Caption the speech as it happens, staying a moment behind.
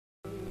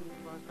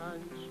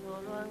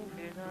solo han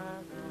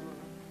quedado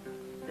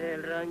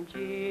del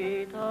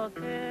ranchito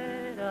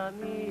que era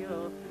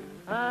mío.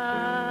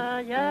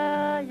 Ay,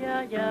 ay,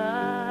 ay,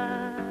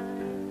 ay,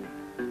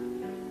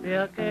 de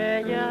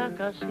aquella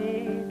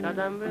casita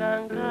tan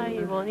blanca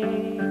y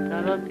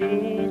bonita, lo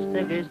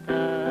triste que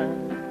está.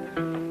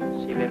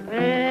 Si me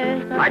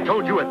prestas... I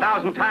told you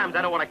 1,000 times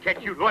I don't want to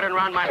catch you loitering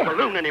around my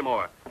saloon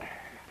anymore.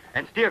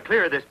 And steer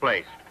clear of this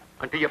place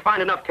until you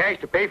find enough cash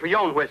to pay for your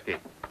own whiskey.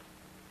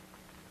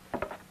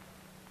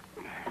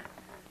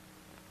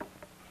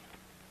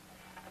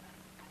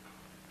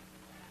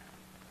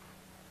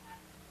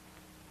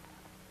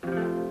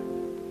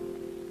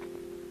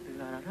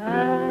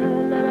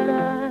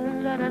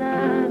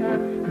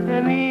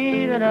 Que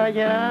miren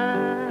allá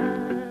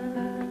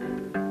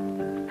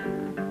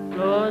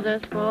los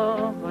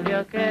despojos de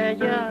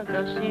aquella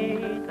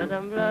casita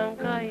tan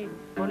blanca y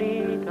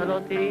bonita,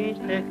 lo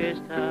triste que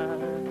está.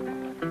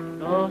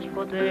 Los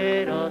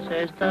potreros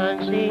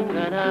están sin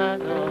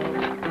ganado,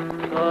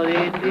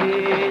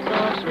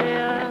 toditito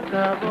se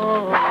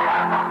acabó.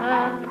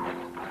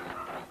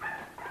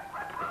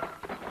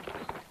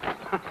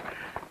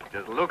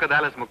 Just look at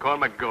Alice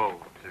McCormick go.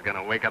 She's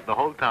gonna wake up the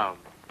whole town.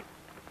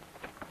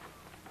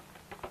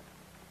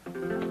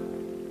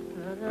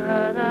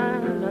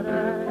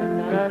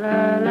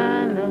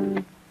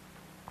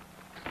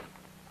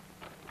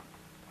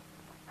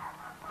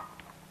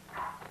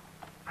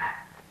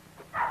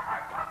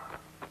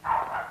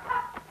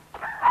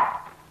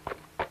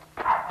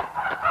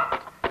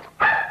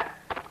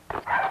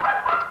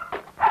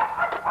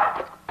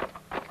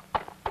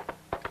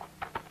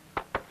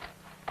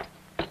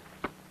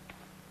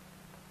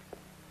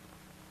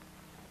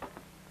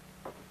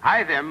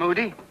 Hi there,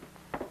 Moody.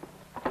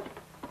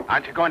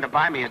 Aren't you going to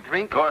buy me a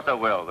drink? Of course I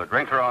will. The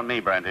drinks are on me,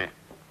 Brandy.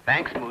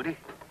 Thanks, Moody.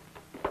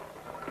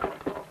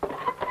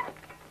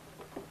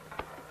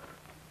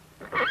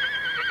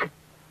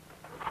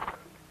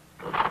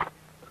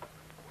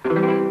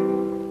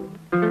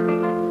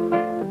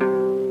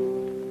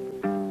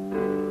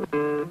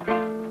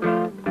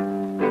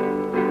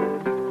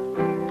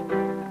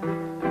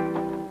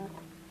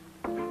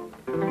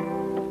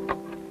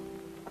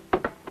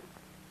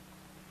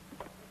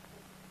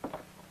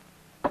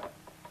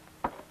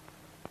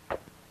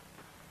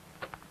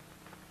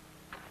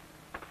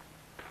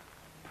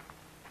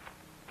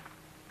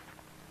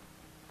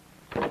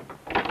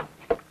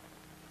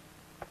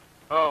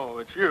 Oh,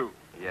 it's you.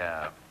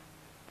 Yeah.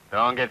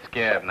 Don't get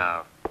scared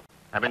now.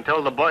 I've been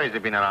told the boys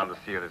have been around to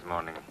see you this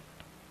morning.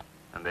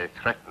 And they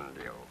threatened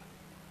you.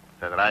 Is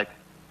that right?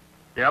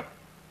 Yep.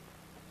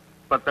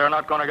 But they're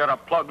not going to get a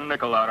plug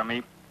nickel out of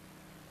me.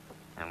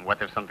 And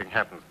what if something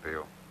happens to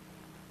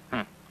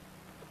you?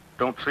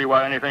 Don't see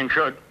why anything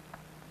should.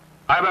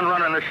 I've been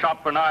running this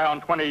shop for nigh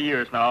on 20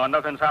 years now, and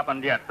nothing's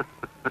happened yet.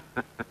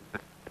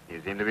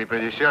 You seem to be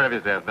pretty sure of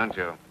yourself, don't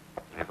you?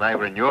 If I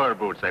were in your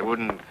boots, I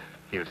wouldn't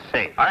feel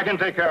safe. I can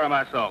take care of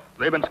myself.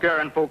 They've been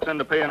scaring folks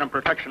into paying them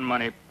protection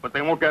money, but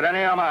they won't get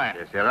any of mine.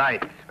 Yes, you're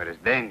right, but it's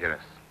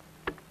dangerous.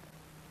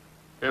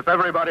 If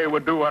everybody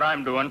would do what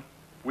I'm doing,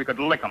 we could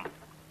lick them.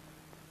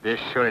 This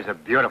sure is a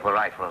beautiful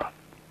rifle.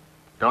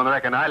 Don't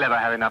reckon I'll ever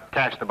have enough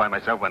cash to buy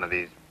myself one of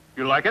these.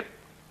 You like it?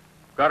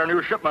 Got a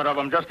new shipment of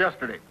them just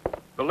yesterday.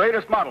 The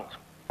latest models.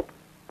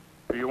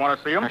 Do you want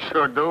to see them? I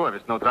sure do, if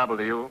it's no trouble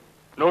to you.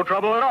 No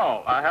trouble at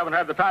all. I haven't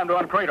had the time to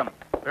uncrate them.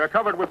 They're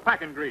covered with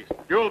packing grease.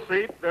 You'll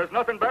see, there's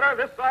nothing better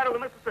this side of the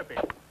Mississippi.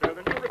 They're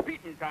the new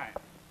repeating kind.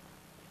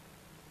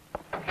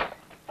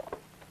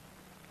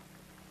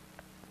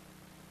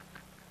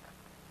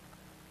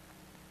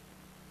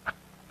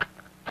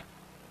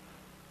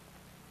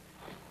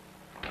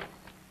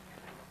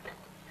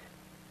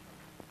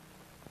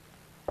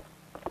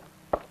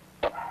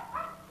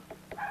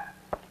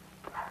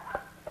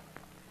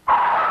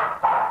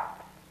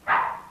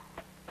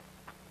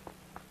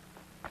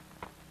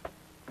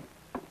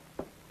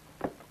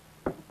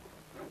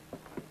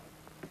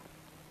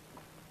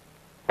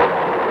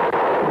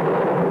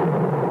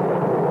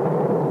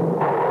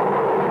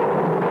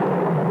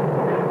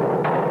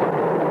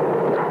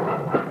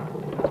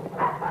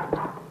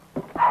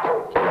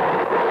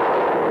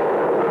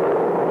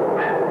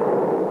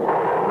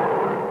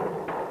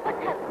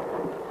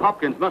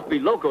 Hopkins must be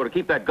loco to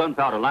keep that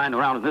gunpowder lying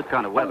around in this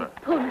kind of weather.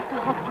 Poor Mr.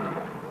 Hopkins.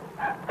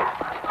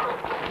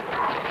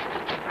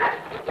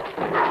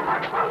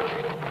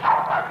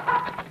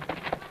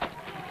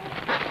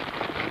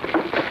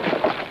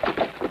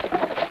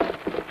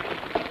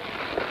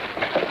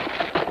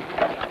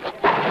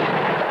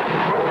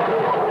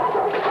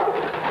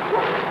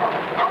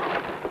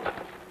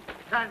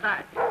 Stand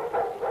back.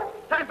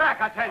 Stand back,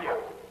 I tell you.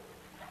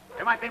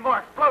 There might be more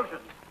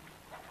explosions.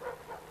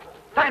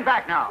 Stand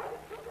back now.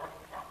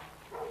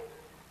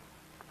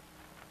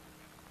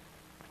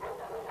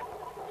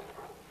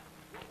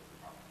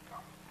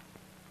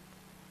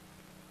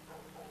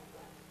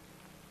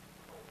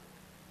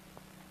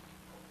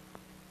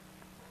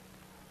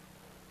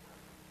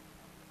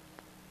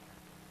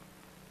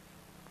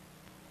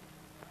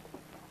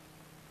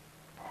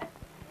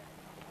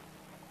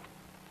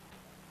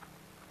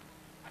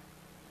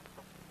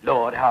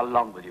 Lord, how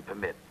long will you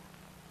permit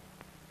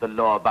the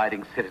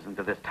law-abiding citizens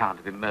of this town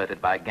to be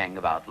murdered by a gang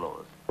of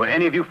outlaws? Were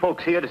any of you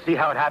folks here to see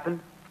how it happened?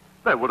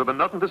 There would have been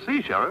nothing to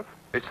see, Sheriff.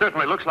 It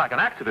certainly looks like an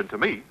accident to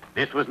me.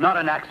 This was not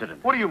an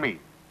accident. What do you mean?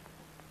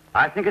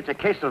 I think it's a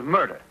case of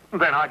murder.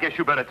 Then I guess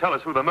you better tell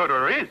us who the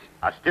murderer is.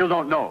 I still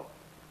don't know.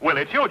 Well,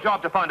 it's your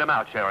job to find him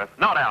out, Sheriff,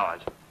 not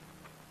ours.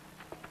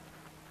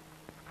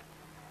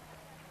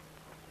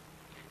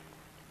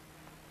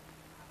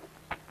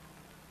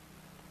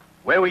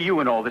 Where were you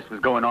when all this was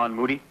going on,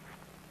 Moody?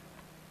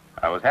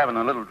 I was having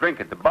a little drink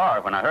at the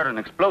bar when I heard an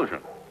explosion.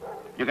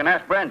 You can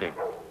ask Brandy.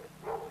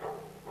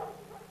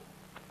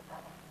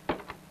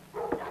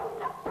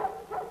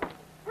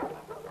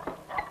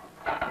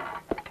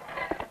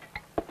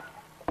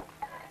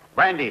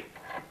 Brandy,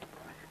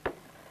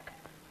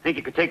 think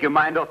you could take your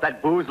mind off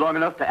that booze long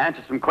enough to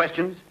answer some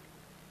questions?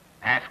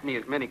 Ask me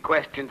as many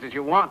questions as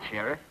you want,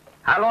 Sheriff.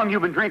 How long you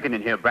been drinking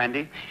in here,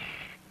 Brandy?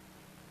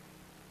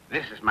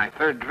 This is my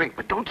third drink,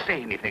 but don't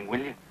say anything, will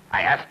you?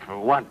 I asked for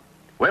one.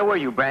 Where were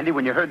you, Brandy,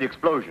 when you heard the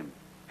explosion?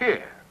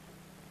 Here.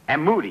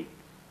 And Moody?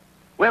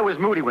 Where was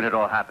Moody when it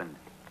all happened?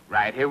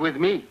 Right here with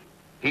me.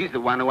 He's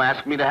the one who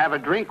asked me to have a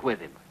drink with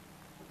him.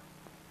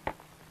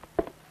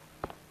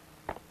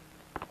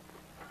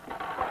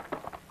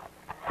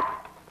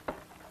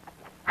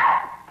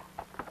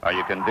 Are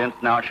you convinced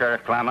now,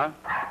 Sheriff Clammer?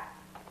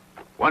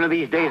 One of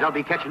these days I'll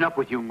be catching up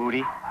with you,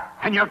 Moody,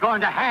 and you're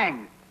going to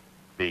hang.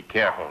 Be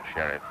careful,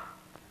 Sheriff.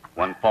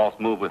 One false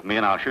move with me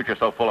and I'll shoot you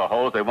so full of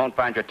holes they won't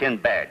find your tin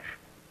badge.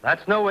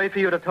 That's no way for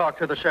you to talk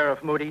to the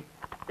sheriff, Moody.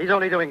 He's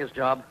only doing his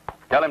job.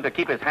 Tell him to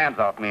keep his hands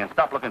off me and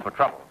stop looking for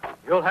trouble.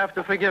 You'll have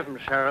to forgive him,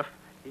 Sheriff.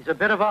 He's a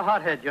bit of a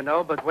hothead, you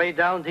know, but way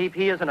down deep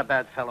he isn't a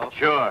bad fellow.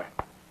 Sure.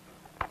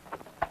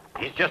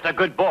 He's just a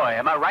good boy,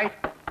 am I right?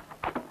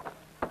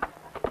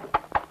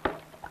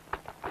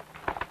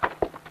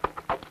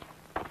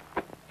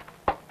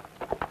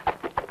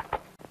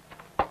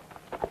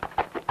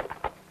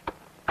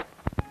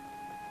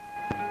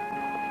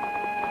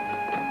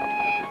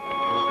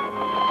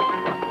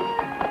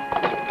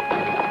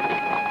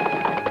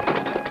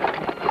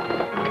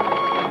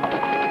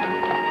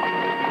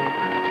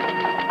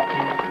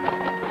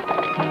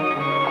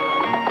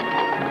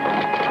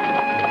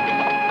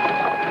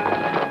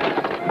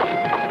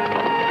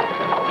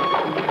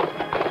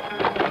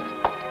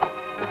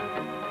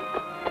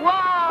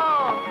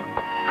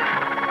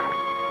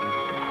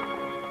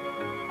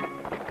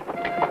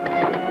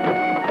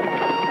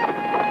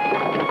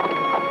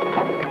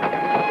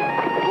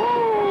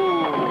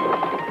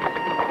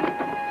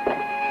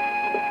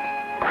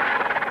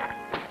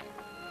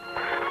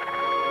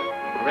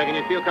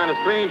 Feel kind of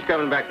strange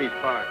coming back these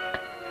parts.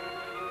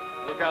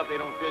 Look out they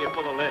don't feel you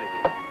full of lead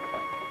again.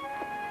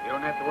 You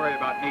don't have to worry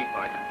about me,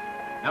 partner.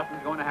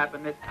 Nothing's going to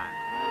happen this time.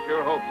 I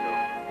sure hope so.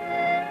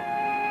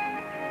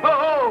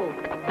 Ho-ho!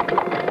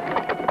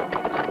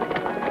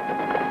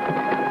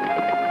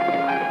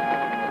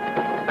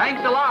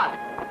 Thanks a lot.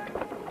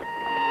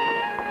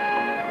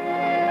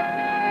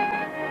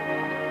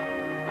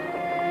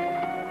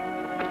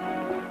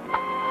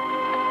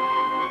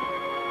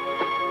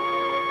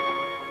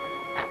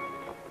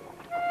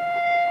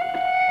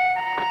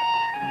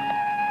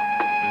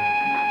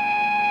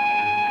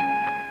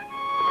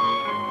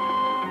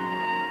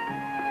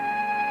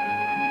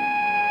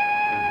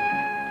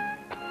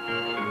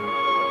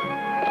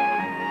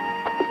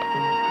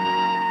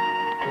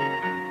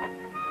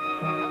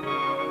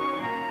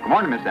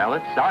 Morning, Miss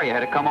Alice. Sorry you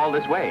had to come all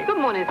this way. Good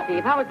morning,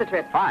 Steve. How was the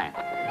trip? Fine.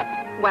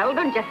 Well,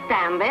 don't just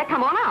stand there.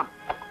 Come on up.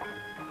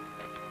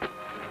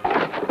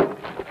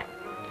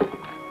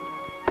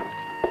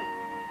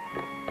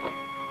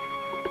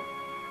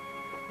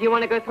 Do you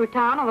want to go through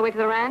town on the way to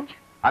the ranch?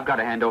 I've got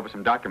to hand over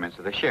some documents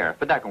to the sheriff,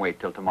 but that can wait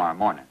till tomorrow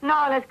morning.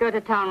 No, let's go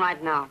to town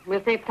right now.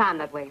 We'll save time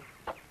that way.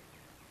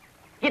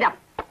 Get up.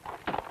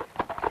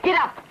 Get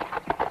up.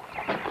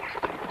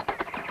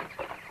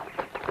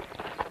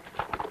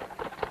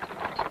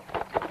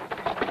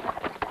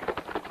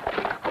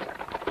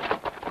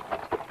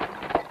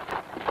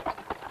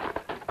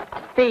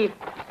 Steve,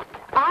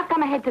 I've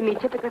come ahead to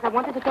meet you because I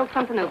wanted to talk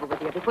something over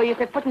with you before you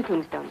set foot in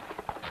Tombstone.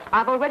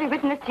 I've already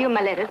written this to you in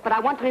my letters, but I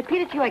want to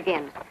repeat it to you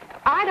again.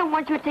 I don't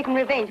want you taking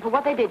revenge for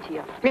what they did to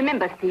you.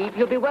 Remember, Steve,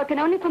 you'll be working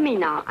only for me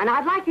now, and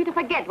I'd like you to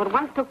forget what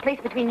once took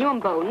place between you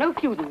and Bo. No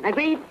feuding.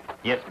 Agreed?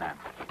 Yes, ma'am.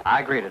 I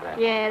agree to that.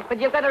 Yes,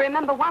 but you've got to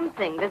remember one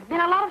thing. There's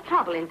been a lot of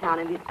trouble in town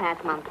in these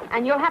past months,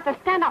 and you'll have to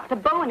stand up to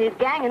Bo and his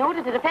gang in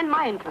order to defend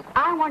my interests.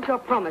 I want your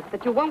promise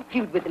that you won't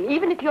feud with them,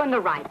 even if you're in the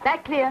right.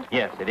 That clear?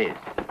 Yes, it is.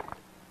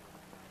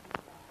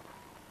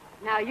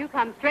 Now, you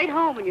come straight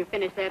home when you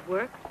finish that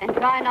work, and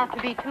try not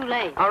to be too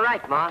late. All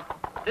right, Ma.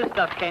 This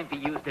stuff can't be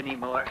used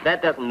anymore.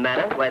 That doesn't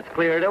matter. Let's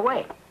clear it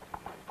away.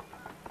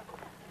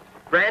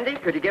 Brandy,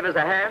 could you give us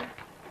a hand?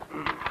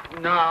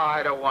 No,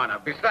 I don't want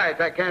to.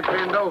 Besides, I can't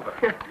bend over.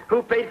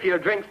 Who paid for your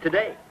drinks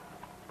today?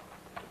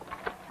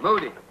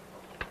 Moody.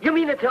 You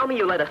mean to tell me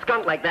you let a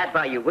skunk like that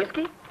buy you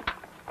whiskey?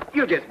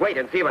 You just wait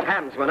and see what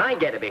happens when I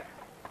get a big...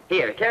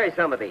 Here, carry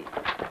some of these.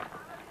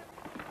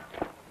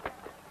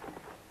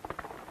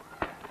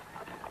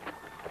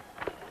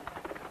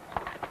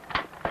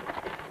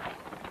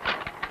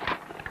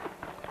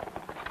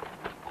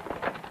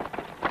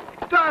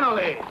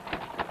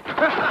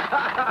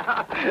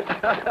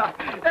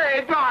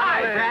 Hey, Don.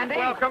 Hi, Brandy.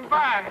 Welcome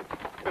back.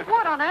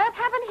 What on earth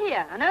happened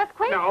here? An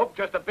earthquake? No,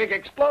 just a big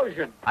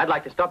explosion. I'd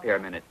like to stop here a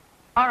minute.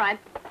 All right.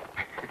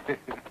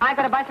 I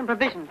gotta buy some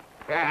provisions.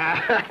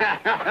 Let's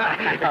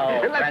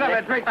have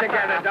a drink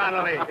together,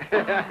 Donnelly.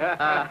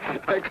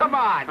 Come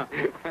on.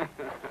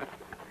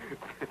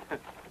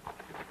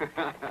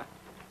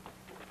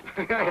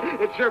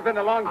 It's sure been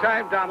a long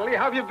time, Donnelly.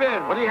 How have you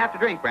been? What do you have to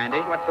drink, Brandy?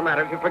 What's the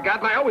matter? Have you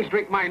forgotten? I always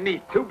drink mine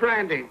neat. 2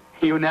 brandy.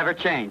 You never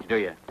change, do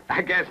you?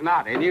 I guess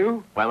not. And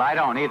you? Well, I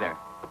don't either.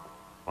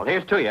 Well,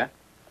 here's to you.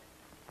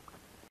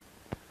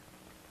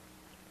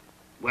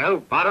 Well,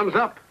 bottoms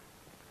up.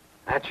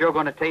 That's sure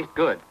going to taste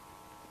good.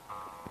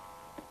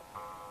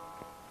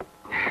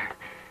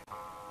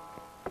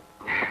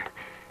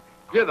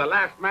 You're the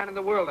last man in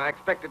the world I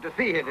expected to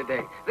see here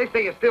today. They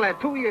say you still had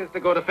 2 years to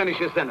go to finish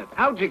your sentence.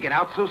 How'd you get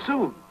out so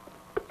soon?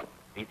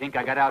 Do you think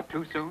I got out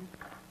too soon?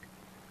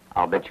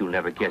 I'll bet you'll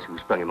never guess who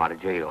sprung him out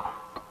of jail.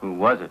 Who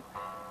was it?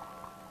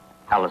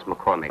 Alice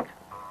McCormick.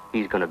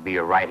 He's gonna be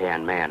your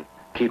right-hand man.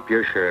 Keep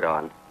your shirt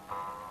on.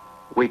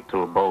 Wait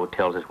till Bo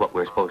tells us what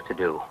we're supposed to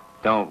do.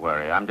 Don't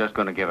worry. I'm just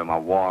going to give him a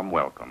warm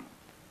welcome.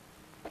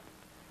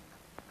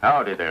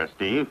 Howdy there,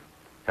 Steve.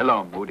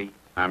 Hello, Moody.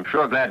 I'm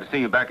sure glad to see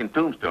you back in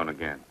Tombstone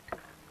again.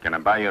 Can I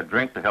buy you a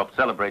drink to help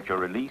celebrate your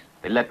release?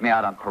 They let me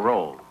out on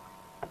parole.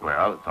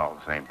 Well, it's all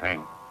the same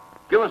thing.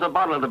 Give us a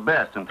bottle of the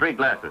best and 3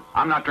 glasses.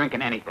 I'm not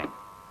drinking anything.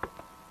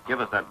 Give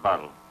us that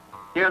bottle.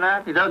 Hear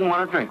that? He doesn't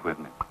want to drink with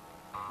me.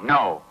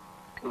 No.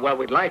 Well,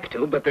 we'd like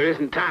to, but there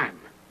isn't time.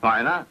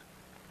 Why not?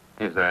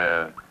 Is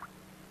there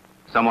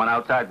someone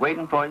outside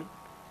waiting for you?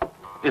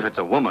 If it's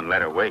a woman,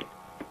 let her wait.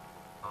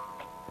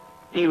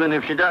 Even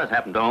if she does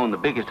happen to own the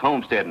biggest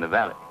homestead in the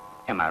valley.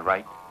 Am I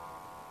right?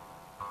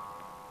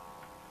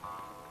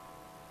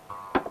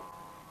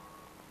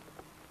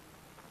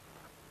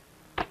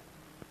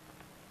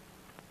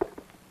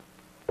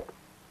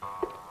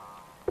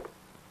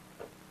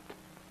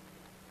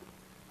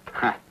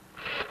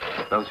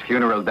 Those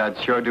funeral duds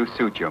sure do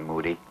suit you,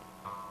 Moody.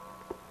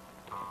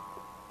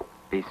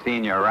 Be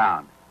seeing you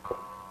around.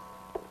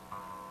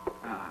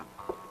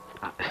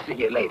 I'll see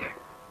you later.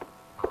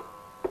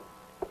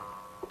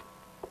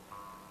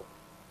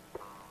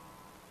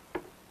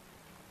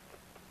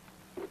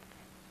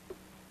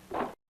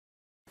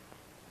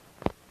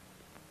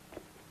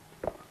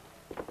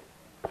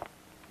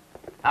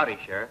 Howdy,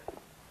 Sheriff.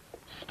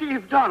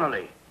 Steve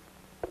Donnelly.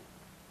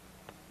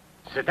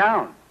 Sit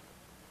down.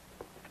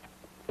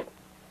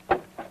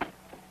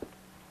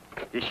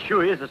 This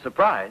sure is a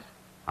surprise.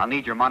 I'll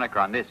need your moniker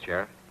on this,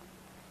 Sheriff.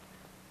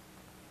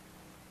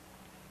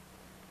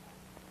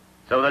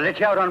 So they let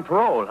you out on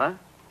parole, huh?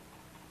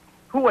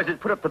 Who was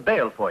it put up the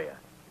bail for you?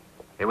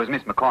 It was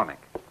Miss McCormick.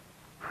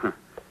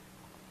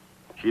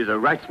 She's a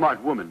right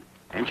smart woman,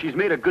 and she's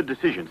made a good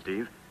decision,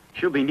 Steve.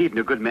 She'll be needing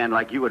a good man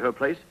like you at her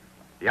place.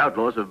 The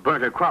outlaws have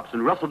burnt her crops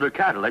and rustled her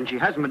cattle, and she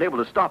hasn't been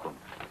able to stop them.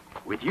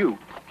 With you,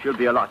 she'll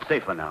be a lot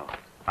safer now.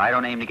 I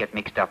don't aim to get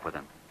mixed up with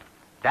them.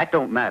 That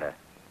don't matter.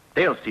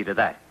 They'll see to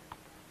that.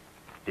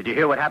 Did you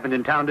hear what happened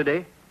in town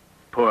today?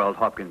 Poor old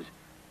Hopkins.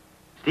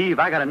 Steve,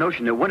 I got a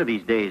notion that one of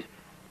these days,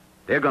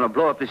 they're going to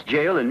blow up this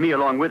jail and me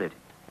along with it.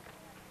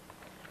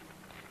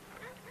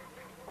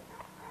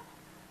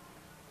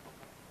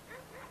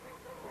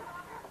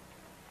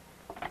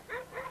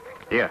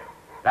 Here,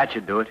 that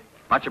should do it.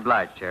 Much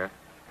obliged, Sheriff.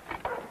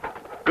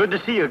 Good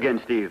to see you again,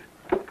 Steve.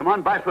 Come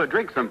on by for a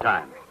drink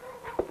sometime.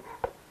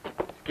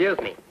 Excuse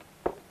me.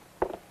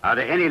 Are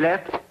there any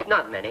left?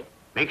 Not many.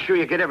 Make sure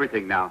you get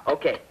everything now.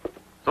 Okay.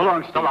 So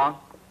long, Steve. So long.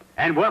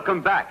 And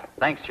welcome back.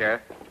 Thanks,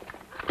 Sheriff.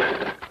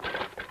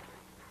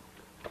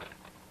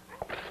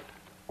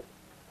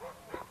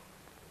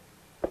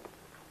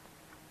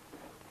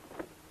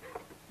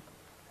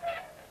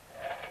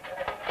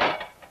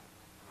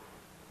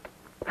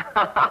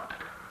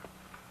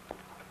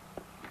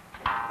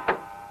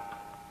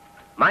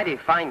 Mighty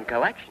fine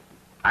collection.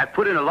 I've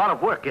put in a lot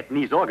of work getting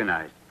these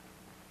organized.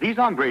 These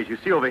hombres you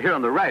see over here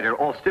on the right are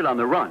all still on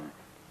the run.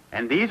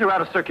 And these are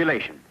out of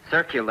circulation.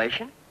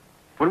 Circulation?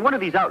 When one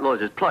of these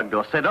outlaws is plugged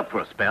or set up for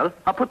a spell,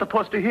 I'll put the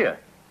poster here.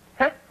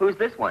 Huh? Who's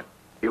this one?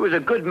 He was a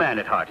good man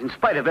at heart, in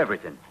spite of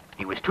everything.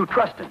 He was too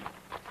trusting.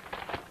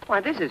 Why,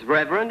 this is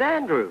Reverend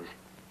Andrews.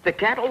 The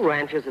Cattle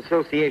Ranchers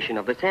Association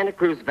of the Santa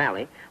Cruz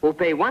Valley will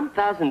pay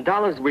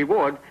 $1,000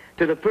 reward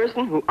to the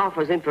person who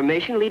offers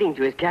information leading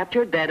to his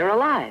capture, dead or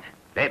alive.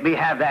 Let me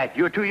have that.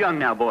 You're too young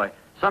now, boy.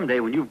 Someday,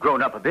 when you've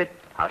grown up a bit,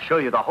 I'll show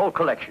you the whole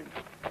collection.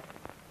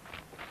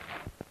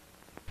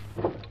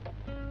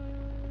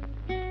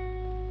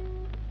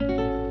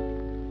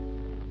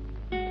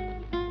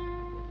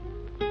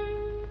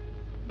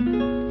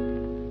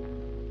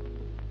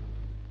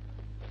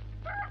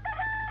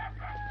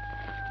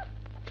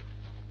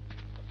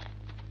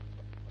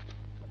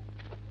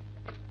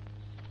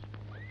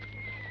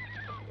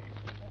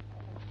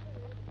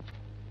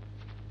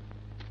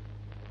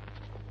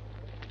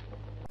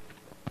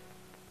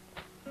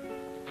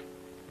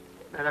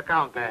 Better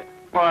count that.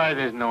 Why,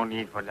 there's no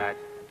need for that.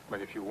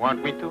 But if you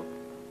want me to...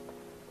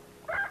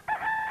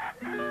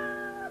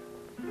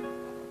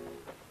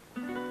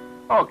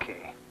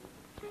 Okay.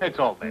 It's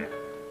all there.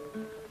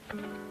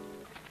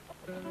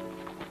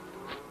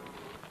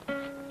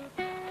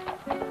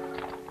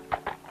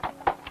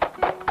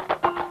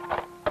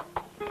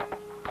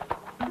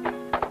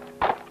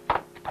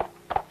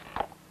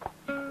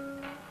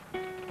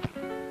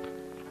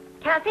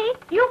 Kathy,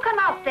 you come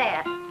out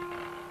there.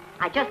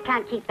 I just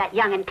can't keep that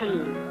young and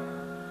clean.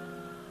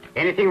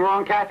 Anything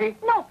wrong, Kathy?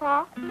 No,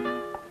 Pa.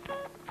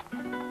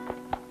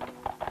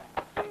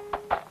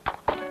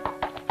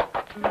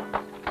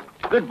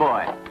 Good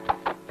boy.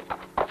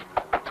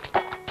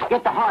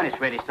 Get the harness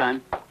ready,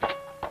 son.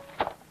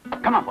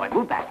 Come on, boy,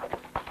 move back.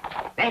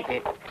 That's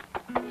it.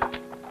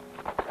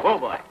 Whoa,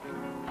 boy.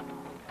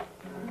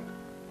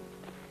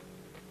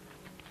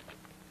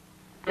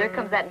 There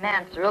comes that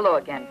man Cirillo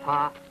again,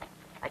 Pa.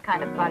 I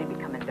kind of thought he'd be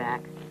coming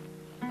back.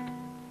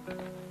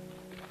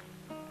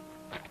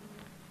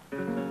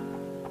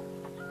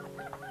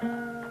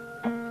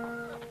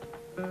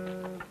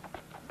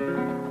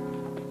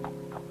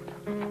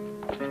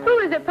 Who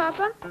is it,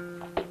 Papa?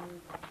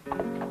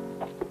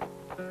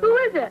 Who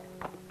is it?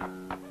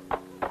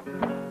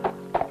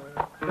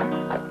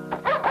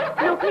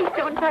 No, please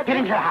don't touch Get me.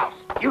 into the house.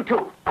 You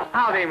too.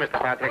 Howdy, Mr.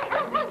 Patrick.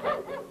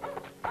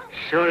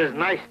 Sure is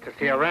nice to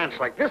see a ranch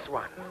like this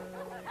one.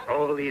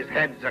 All these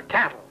heads are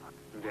cattle.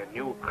 And they're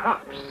new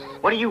crops.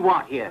 What do you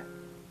want here?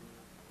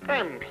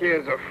 And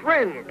here's a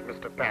friend,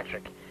 Mr.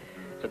 Patrick,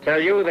 to tell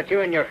you that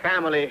you and your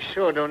family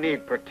sure don't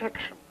need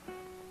protection.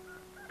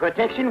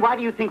 Protection? Why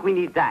do you think we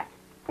need that?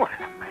 Well,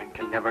 a man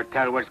can never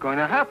tell what's going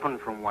to happen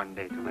from one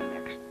day to the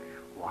next.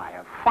 Why,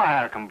 a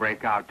fire can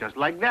break out just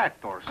like that,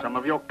 or some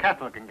of your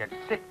cattle can get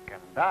sick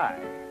and die.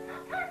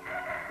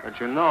 But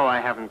you know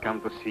I haven't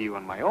come to see you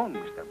on my own,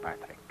 Mr.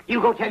 Patrick.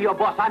 You go tell your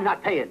boss I'm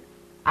not paying.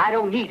 I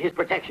don't need his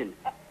protection.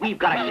 We've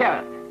got a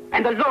sheriff,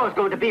 and the law's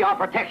going to be our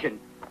protection.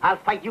 I'll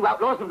fight you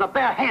outlaws with the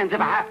bare hands if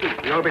I have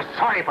to. You'll be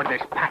sorry for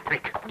this,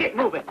 Patrick. Get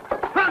moving.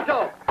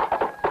 Pronto!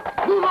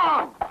 Move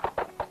on!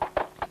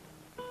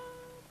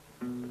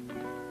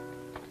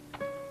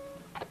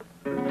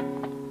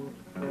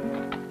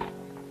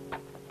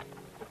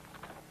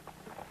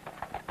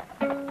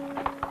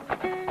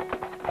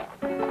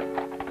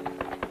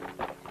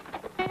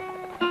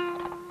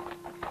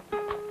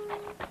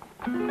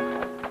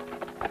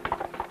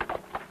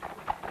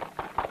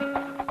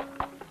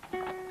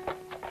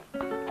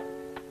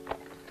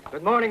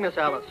 Good morning, Miss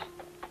Alice.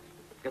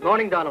 Good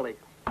morning, Donnelly.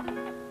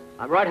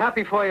 I'm right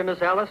happy for you,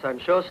 Miss Alice. I'm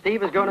sure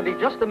Steve is going to be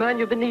just the man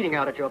you've been needing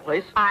out at your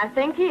place. I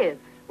think he is.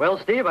 Well,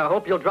 Steve, I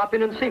hope you'll drop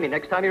in and see me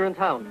next time you're in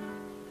town.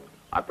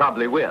 I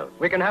probably will.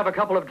 We can have a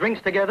couple of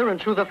drinks together and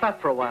chew the fat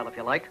for a while, if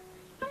you like.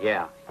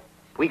 Yeah.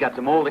 We got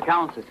some old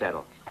accounts to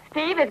settle.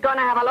 Steve is going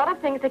to have a lot of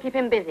things to keep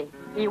him busy.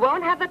 He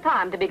won't have the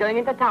time to be going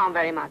into town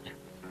very much.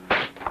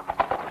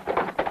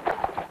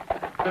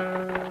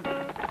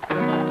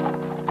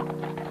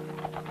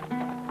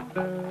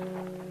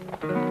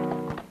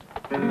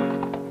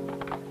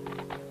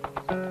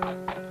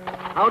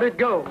 How'd it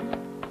go?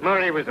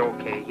 Murray was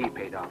okay. He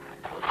paid off.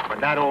 But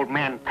that old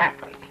man,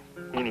 Patrick,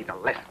 he needs a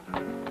lesson.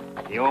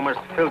 He almost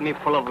filled me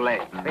full of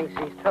lead. Thinks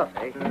he's tough,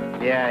 eh?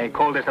 Yeah, he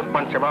called us a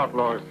bunch of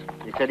outlaws.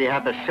 He said he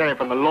had the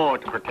sheriff and the law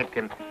to protect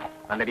him,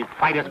 and that he'd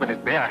fight us with his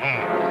bare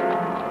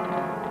hands.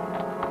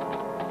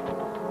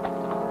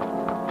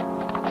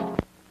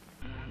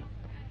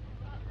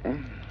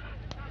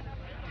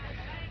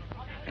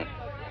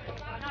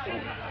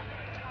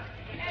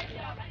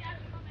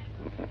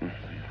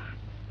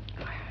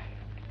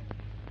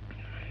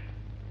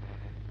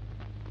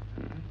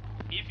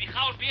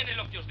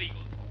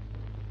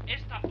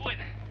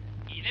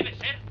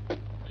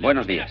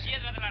 Buenos días.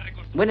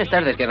 Buenas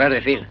tardes, querrás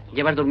decir.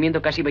 Llevas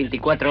durmiendo casi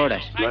 24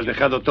 horas. ¿Lo has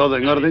dejado todo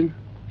en orden?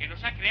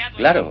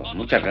 Claro,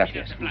 muchas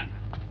gracias.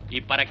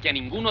 Y para que a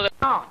ninguno de...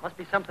 Oh, must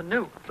be something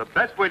new. The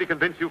best way to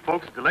convince you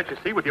folks is to let you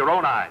see with your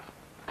own eyes.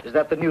 Is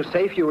that the new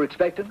safe you were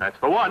expecting? That's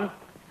the one.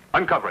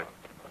 Uncover it.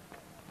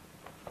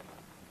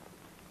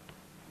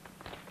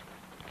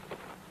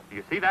 Do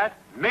you see that?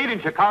 Made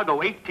in Chicago,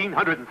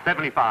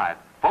 1875.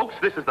 Folks,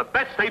 this is the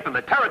best safe in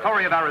the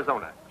territory of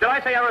Arizona. Did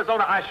I say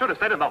Arizona? I should have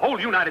said in the whole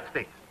United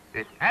States.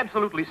 It's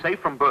absolutely safe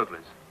from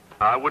burglars.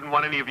 I wouldn't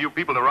want any of you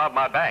people to rob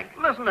my bank.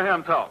 Listen to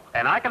him talk.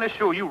 And I can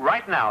assure you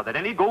right now that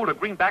any gold or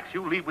greenbacks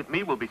you leave with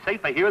me will be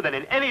safer here than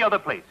in any other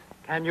place.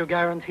 Can you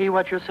guarantee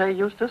what you say,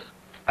 Eustace?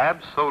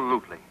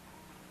 Absolutely.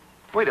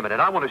 Wait a minute,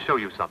 I want to show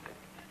you something.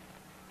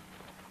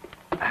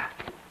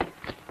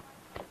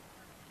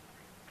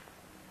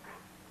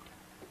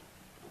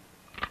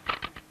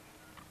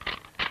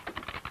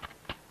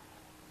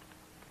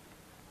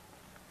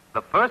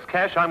 The first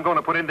cash I'm going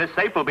to put in this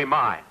safe will be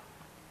mine.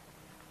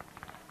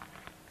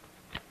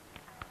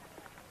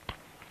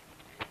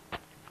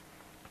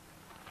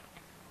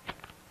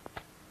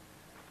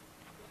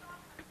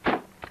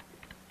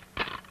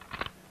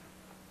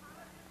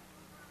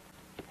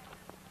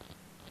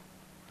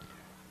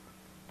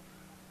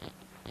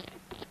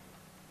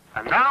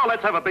 And now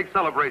let's have a big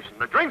celebration.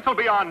 The drinks will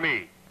be on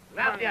me.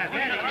 Be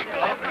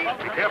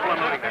careful of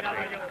moving that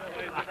thing.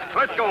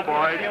 Let's go,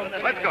 boys.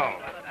 Let's go.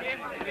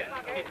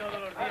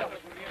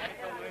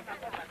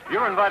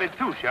 You're invited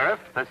too, Sheriff.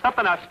 There's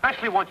something I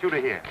especially want you to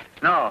hear.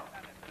 No.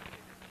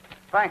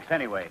 Thanks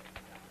anyway.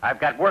 I've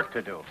got work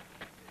to do.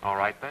 All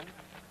right, then.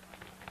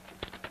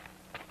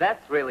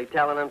 That's really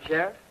telling him,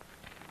 Sheriff.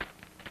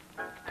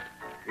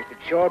 You could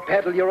sure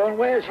peddle your own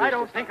wares. I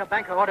don't think a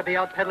banker ought to be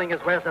out peddling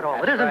his wares at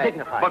all. It isn't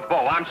dignified. But,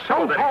 Bo, I'm sure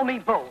Don't that... call me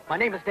Bo. My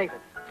name is David.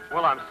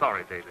 Well, I'm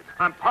sorry, David.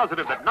 I'm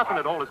positive that nothing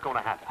at all is going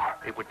to happen.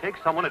 It would take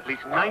someone at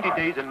least 90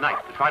 days and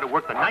nights to try to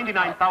work the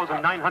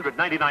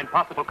 99,999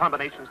 possible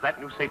combinations that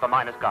new safe of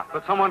mine has got.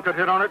 But someone could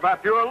hit on it by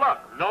pure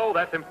luck. No,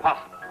 that's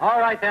impossible. All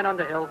right, then,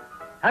 Underhill.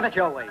 Have it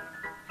your way.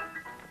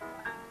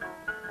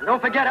 And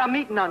don't forget our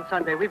meeting on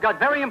Sunday. We've got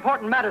very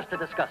important matters to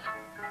discuss.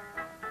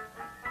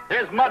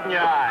 Here's mud in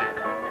your eye.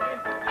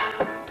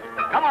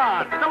 Come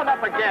on, fill them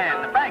up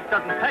again. The bank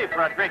doesn't pay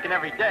for our drinking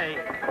every day.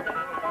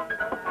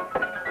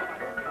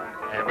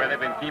 Hey, where they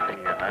been keeping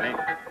you, honey?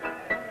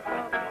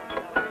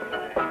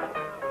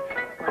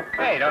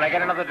 Hey, don't I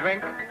get another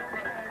drink?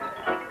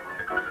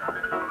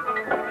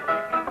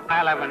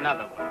 I'll have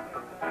another one.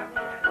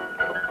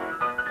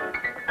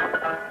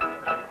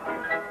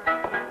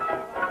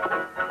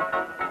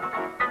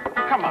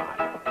 Come on,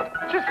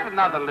 just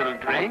another little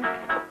drink.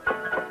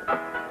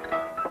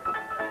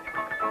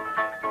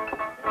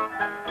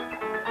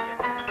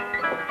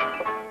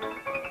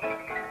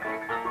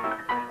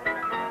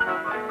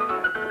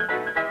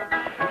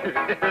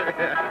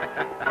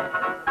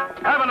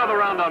 Have another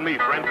round on me,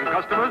 friends and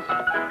customers.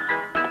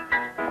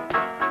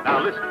 Now,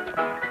 listen.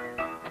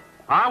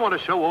 I want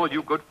to show all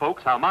you good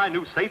folks how my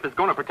new safe is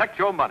going to protect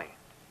your money.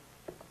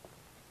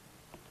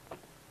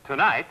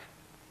 Tonight,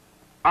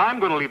 I'm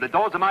going to leave the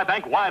doors of my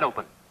bank wide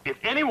open. If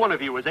any one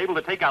of you is able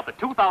to take out the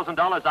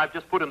 $2,000 I've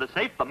just put in the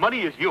safe, the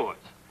money is yours.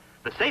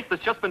 The safe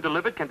that's just been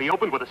delivered can be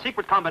opened with a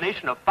secret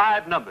combination of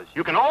 5 numbers.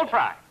 You can all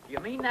try. You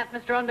mean that,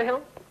 Mr.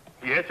 Underhill?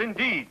 Yes,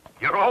 indeed.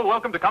 You're all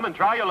welcome to come and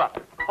try your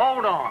luck.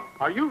 Hold on.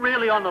 Are you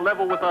really on the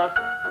level with us?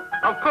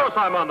 Of course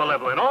I'm on the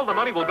level, and all the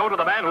money will go to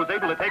the man who's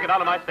able to take it out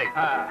of my safe.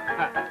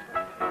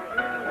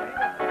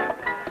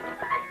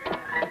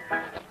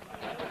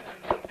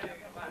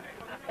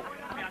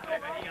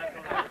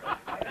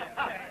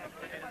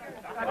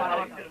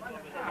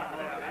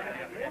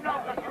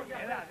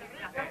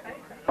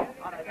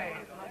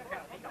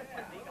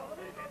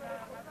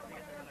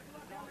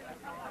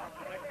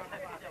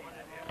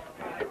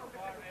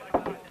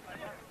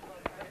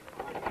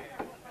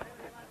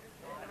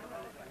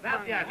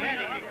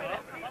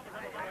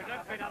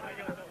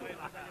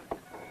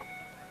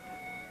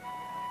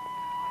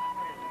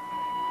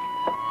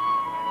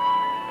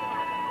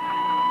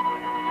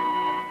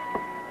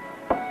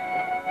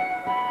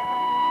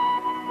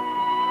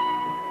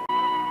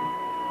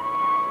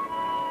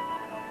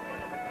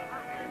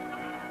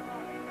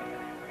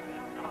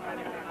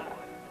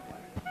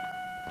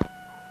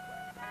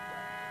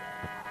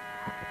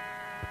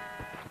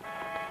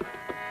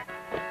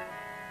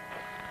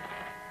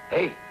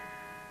 Hey,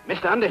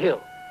 Mr.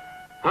 Underhill.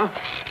 Huh?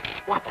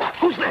 What the?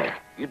 Who's there?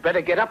 You'd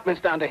better get up,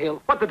 Mr.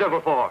 Underhill. What the devil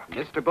for?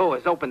 Mr. Bo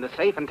has opened the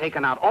safe and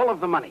taken out all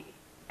of the money.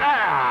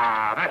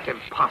 Ah, that's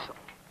impossible.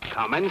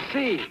 Come and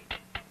see.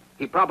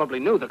 He probably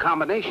knew the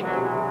combination.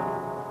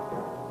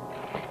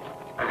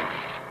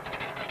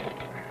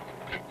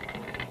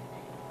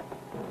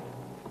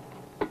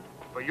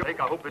 For your sake,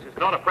 I hope this is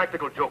not a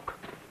practical joke.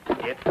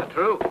 It's the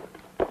truth.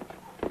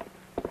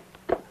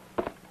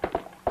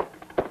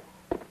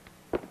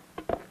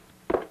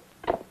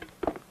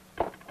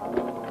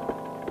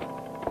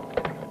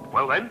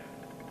 Well, then?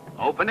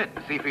 Open it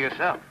and see for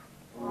yourself.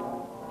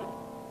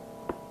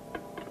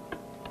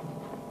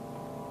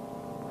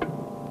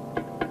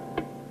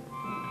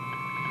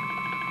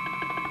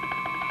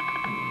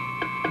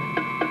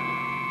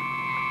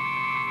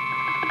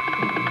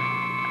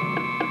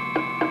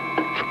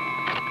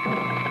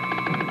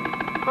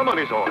 The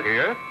money's all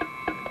here.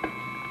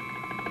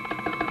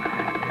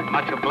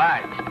 Much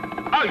obliged.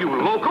 Are you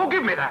loco?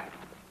 Give me that.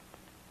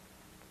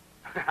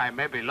 I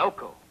may be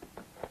loco,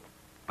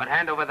 but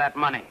hand over that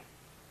money.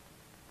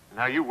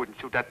 Now, you wouldn't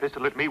shoot that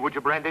pistol at me, would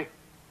you, Brandy?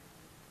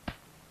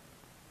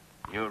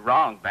 You're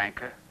wrong,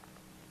 banker.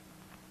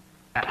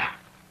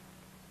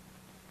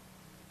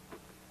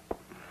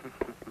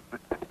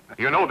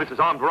 You know this is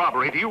armed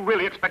robbery. Do you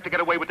really expect to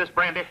get away with this,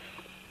 Brandy?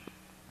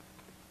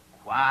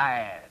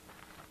 Quiet.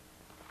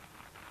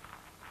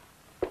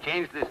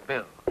 Change this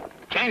bill.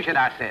 Change it,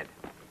 I said.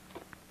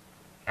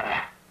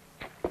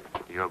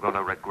 You're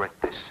gonna regret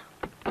this.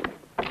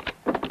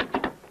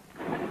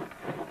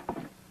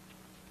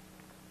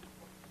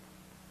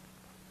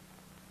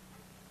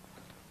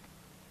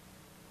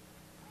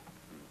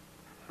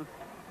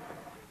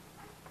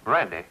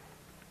 Brandy,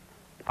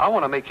 I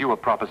want to make you a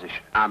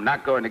proposition. I'm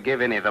not going to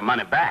give any of the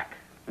money back.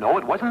 No,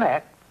 it wasn't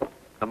that.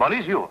 The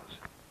money's yours.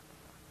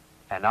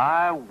 And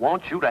I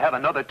want you to have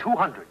another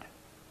 200.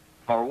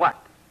 For what?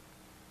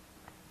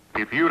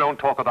 If you don't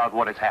talk about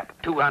what has happened.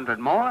 200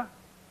 more?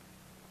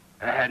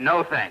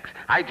 No, thanks.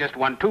 I just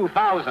won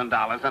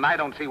 $2,000, and I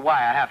don't see why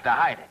I have to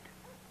hide it.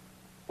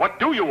 What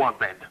do you want,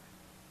 then?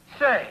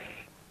 Say,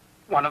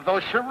 One of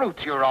those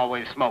cheroots you're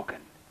always smoking.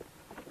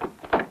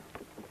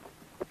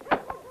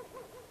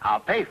 I'll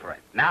pay for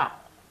it now.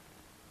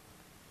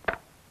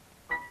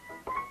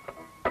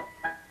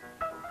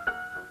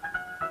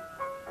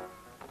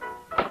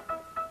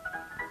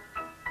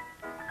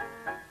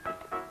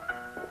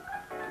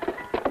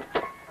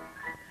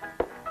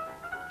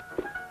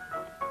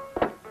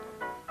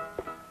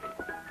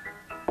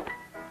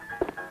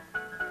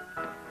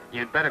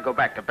 You'd better go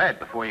back to bed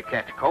before you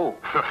catch cold.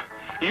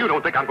 You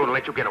don't think I'm going to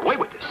let you get away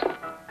with this?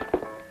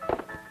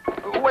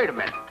 Wait a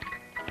minute.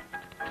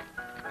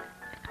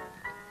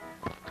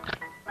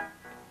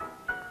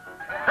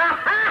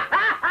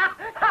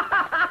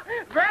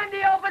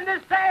 Brandy opened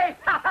the safe!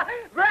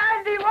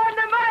 Brandy won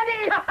the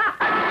money!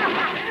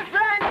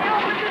 Brandy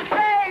opened the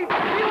safe!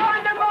 He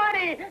won the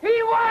money!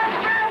 He won!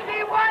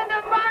 Brandy won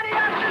the money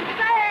of the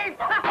safe!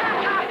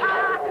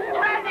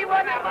 Brandy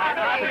won the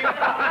money!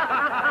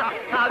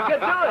 How'd you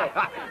do it?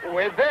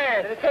 With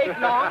this. Did it take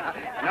long?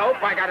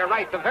 Nope, I got it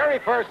right the very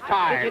first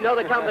time. Did you know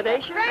the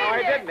combination? No,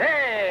 I didn't.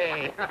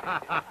 Hey!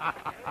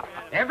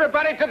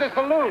 Everybody to the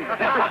saloon.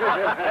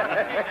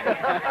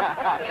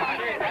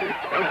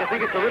 Don't you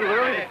think it's a little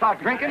early to start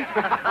drinking?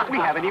 We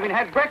haven't even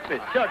had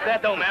breakfast. Shucks,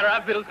 that don't matter.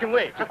 Our fiddles can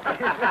wait.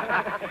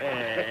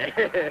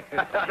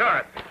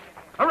 Sheriff,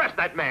 arrest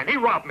that man. He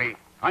robbed me.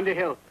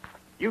 Underhill,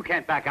 you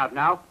can't back out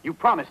now. You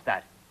promised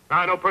that.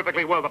 I know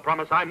perfectly well the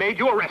promise I made.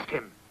 You arrest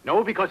him.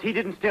 No, because he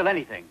didn't steal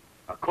anything,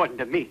 according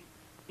to me.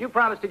 You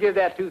promised to give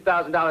that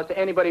 $2,000 to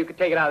anybody who could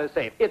take it out of the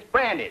safe. It's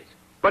Brandy's.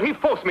 But he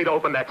forced me to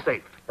open that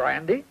safe.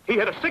 Brandy? He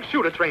had a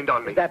six-shooter trained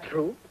on me. Is that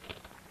true?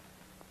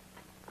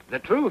 The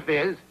truth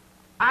is,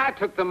 I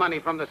took the money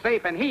from the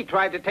safe and he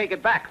tried to take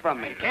it back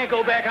from me. Can't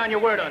go back on your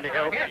word,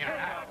 Underhill.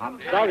 I'm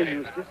sorry,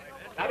 Eustace.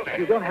 If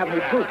you don't have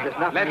any proof, there's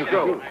nothing you Let's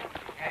can go. do.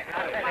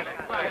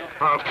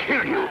 I'll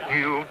kill you,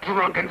 you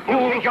drunken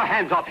fool. Take your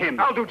hands off him.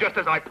 I'll do just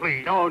as I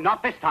please. No,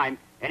 not this time.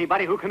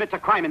 Anybody who commits a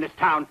crime in this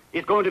town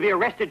is going to be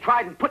arrested,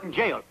 tried, and put in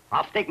jail.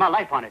 I'll stake my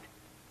life on it.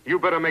 You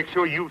better make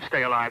sure you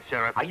stay alive,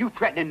 Sheriff. Are you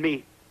threatening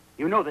me?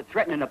 You know that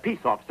threatening a peace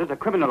officer is a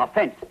criminal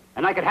offense,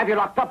 and I could have you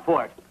locked up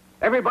for it.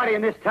 Everybody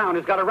in this town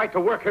has got a right to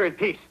work here in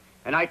peace,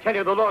 and I tell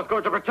you the law's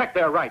going to protect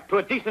their right to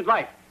a decent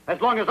life as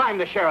long as I'm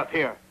the sheriff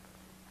here.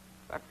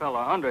 That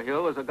fella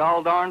Underhill is a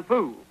gall darn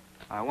fool.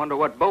 I wonder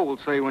what Bo will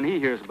say when he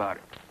hears about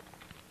it.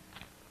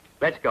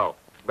 Let's go.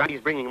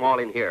 Brandy's bringing them all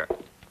in here.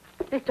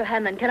 Mr.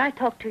 Hammond, can I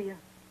talk to you?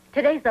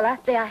 Today's the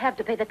last day I have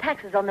to pay the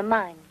taxes on the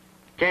mine.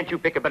 Can't you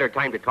pick a better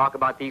time to talk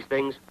about these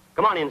things?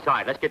 Come on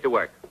inside. Let's get to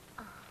work.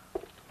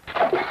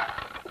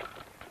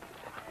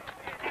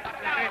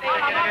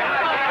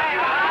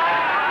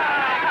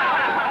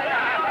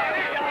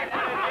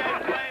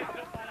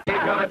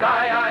 Gonna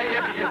die,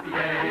 yippee, yippee,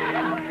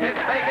 yay. It's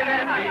bacon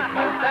and beef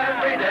most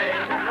every day.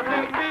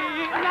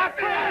 Not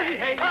crazy,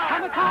 hey,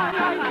 come a tie,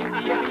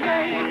 yippee, yippee,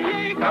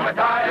 yay. Come a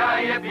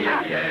tie, yippee,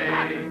 yippee,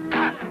 yay.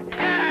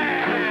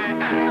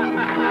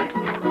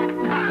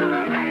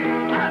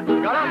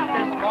 Got up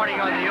this morning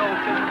on the old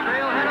Chisholm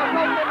Trail, had a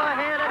rope in my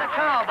hand and a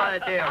cow by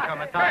the tail.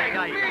 Come a tie,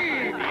 I'm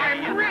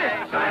rich.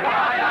 Come a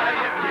tie,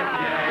 yippee,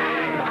 yippee,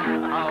 yay.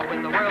 Oh,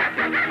 when the world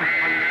comes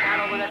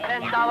saddle with a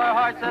 $10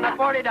 horse and a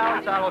 $40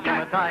 saddle,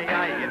 come a tie,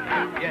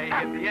 yippee, yay,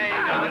 yippee, yay.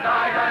 Come a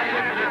tie,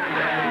 yippee, yippee,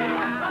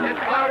 yay. It's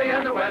cloudy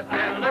in the west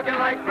and looking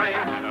like rain.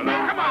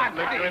 Come on,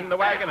 Steve. In the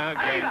wagon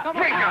again.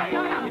 Wake up.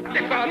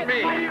 It's on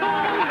me.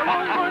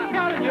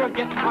 You're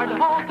getting hard to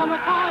haul. Come a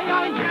tie,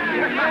 yippee,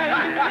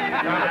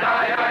 yippee, Come a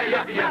tie,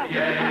 yippee, yippee,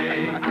 yay.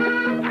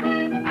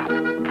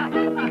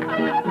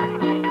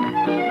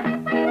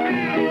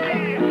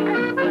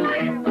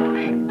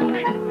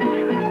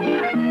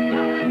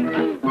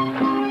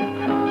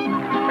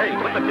 Hey,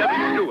 what the devil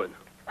are you doing?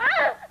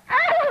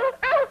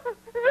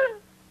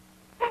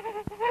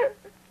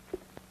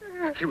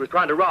 She was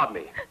trying to rob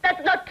me.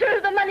 That's not true.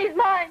 The money's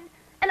mine.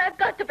 And I've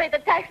got to pay the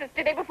taxes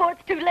today before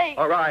it's too late.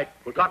 All right,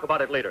 we'll talk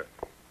about it later.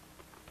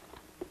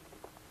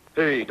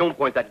 Hey, don't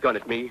point that gun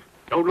at me.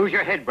 Don't lose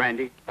your head,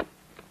 Brandy.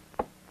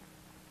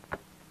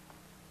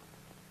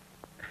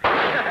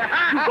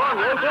 You gone,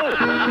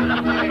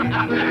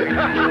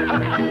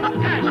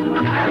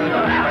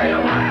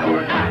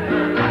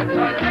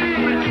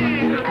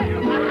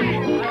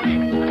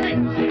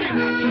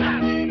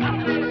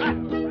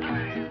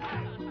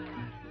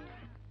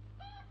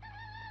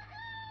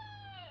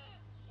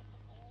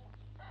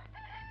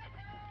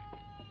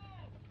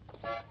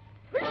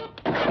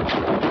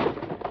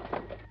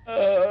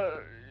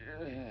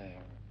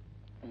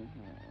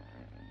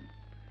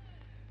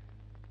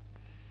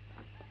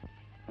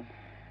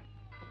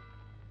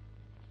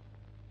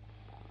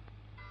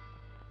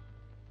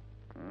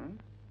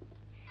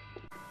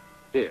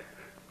 Here,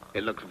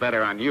 it looks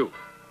better on you.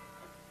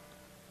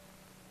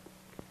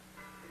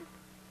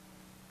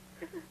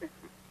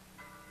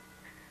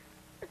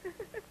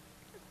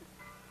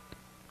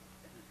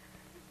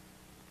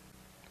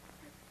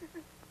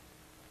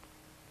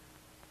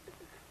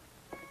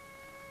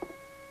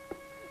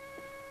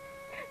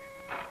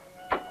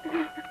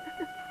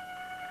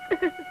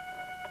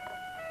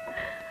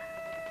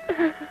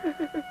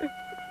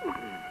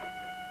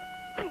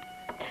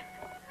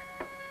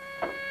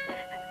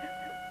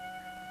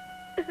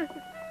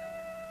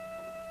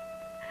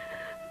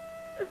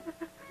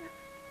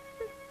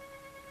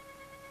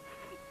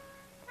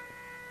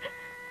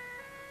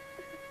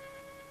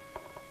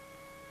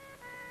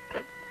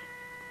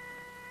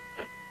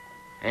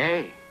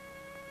 Hey.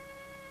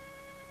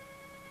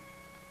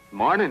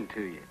 Morning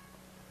to you.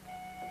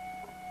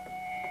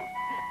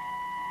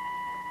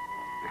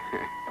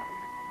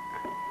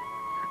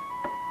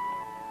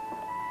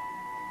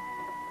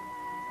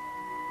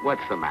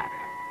 What's the matter?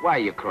 Why are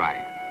you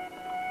crying?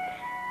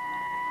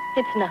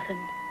 It's nothing.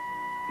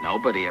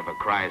 Nobody ever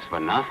cries for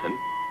nothing.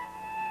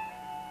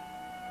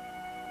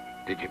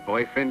 Did your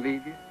boyfriend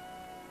leave you?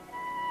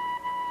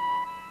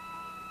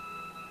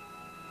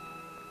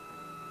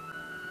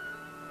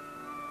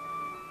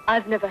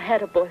 I've never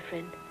had a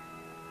boyfriend.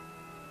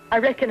 I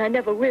reckon I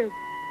never will.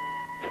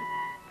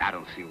 I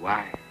don't see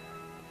why.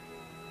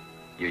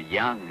 You're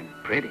young and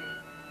pretty.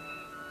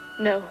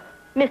 No.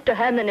 Mr.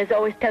 Hamlin is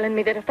always telling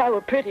me that if I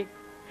were pretty,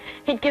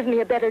 he'd give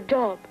me a better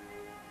job.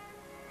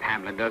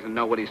 Hamlin doesn't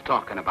know what he's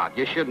talking about.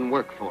 You shouldn't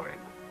work for him.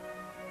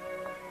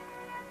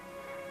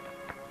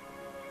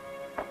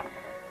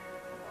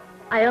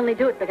 I only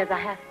do it because I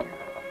have to.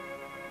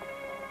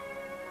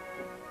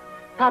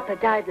 Papa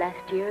died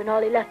last year, and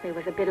all he left me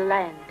was a bit of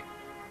land.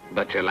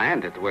 But your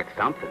land is worth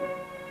something.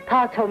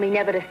 Pa told me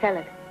never to sell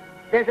it.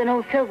 There's an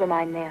old silver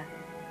mine there.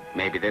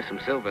 Maybe there's some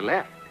silver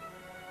left.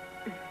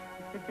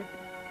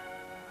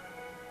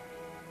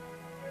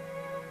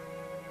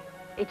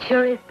 It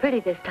sure is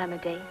pretty this time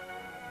of day.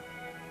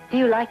 Do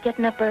you like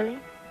getting up early?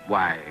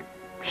 Why,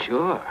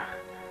 sure.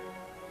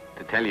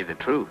 To tell you the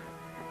truth,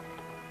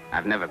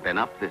 I've never been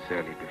up this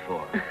early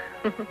before.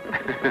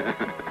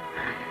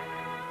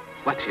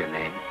 What's your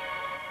name?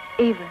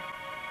 Eva.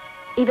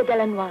 Eva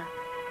Delanois.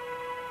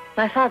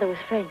 My father was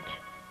French.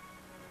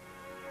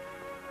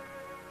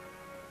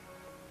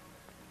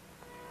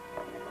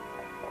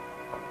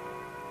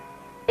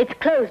 It's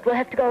closed. We'll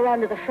have to go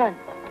around to the front.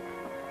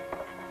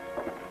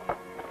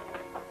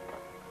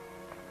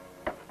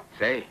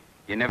 Say,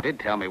 you never did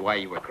tell me why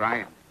you were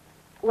crying.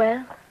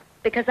 Well,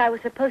 because I was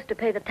supposed to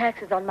pay the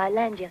taxes on my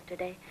land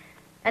yesterday,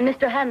 and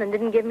Mr. Hamlin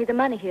didn't give me the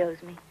money he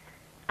owes me.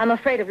 I'm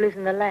afraid of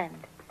losing the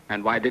land.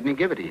 And why didn't he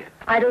give it to you?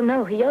 I don't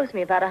know. He owes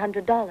me about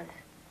 $100.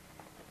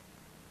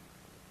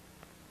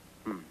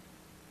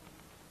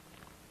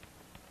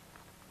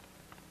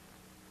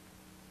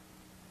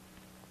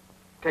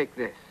 Take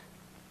this.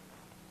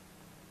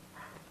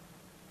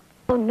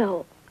 Oh,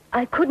 no.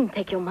 I couldn't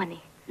take your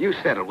money. You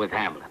settle with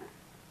Hamlin.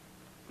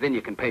 Then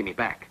you can pay me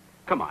back.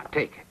 Come on,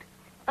 take it.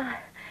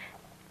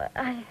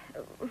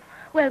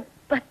 Well,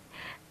 but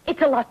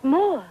it's a lot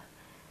more.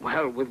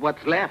 Well, with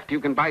what's left,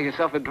 you can buy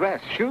yourself a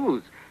dress,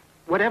 shoes,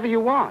 whatever you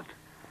want.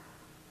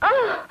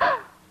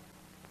 Oh!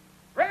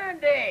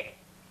 Brandy!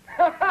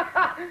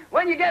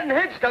 When you getting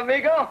hitched,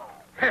 amigo?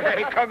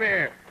 Hey, come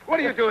here. What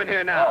are you doing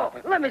here now?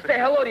 Oh, let me say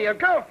hello to your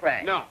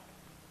girlfriend. No.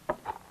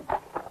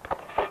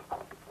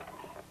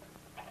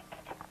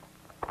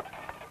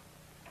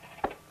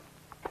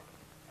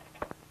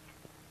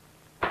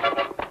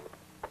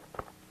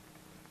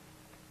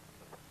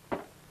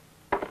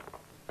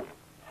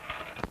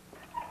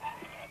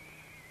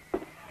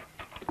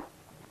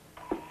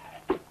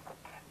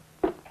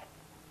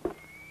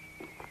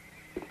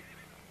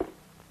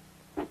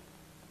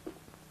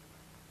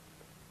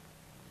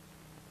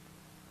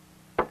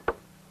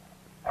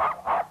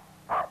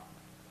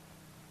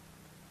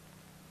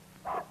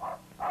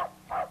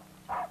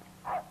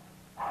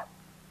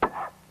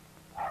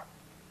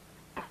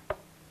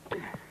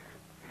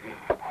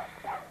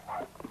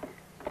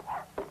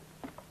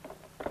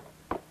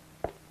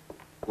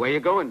 Where you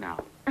going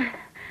now?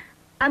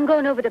 I'm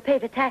going over to pay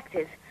the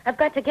taxes. I've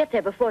got to get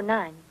there before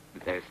 9.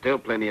 There's still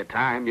plenty of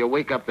time. You'll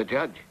wake up the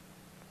judge.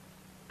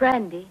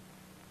 Brandy,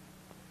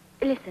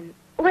 listen,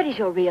 what is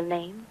your real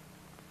name?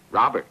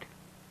 Robert.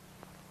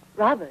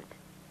 Robert?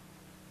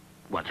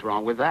 What's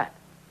wrong with that?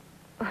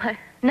 Why,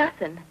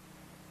 nothing.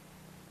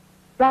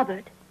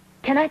 Robert,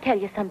 can I tell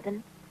you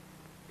something?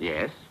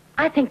 Yes?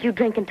 I think you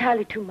drink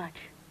entirely too much.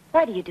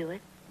 Why do you do it?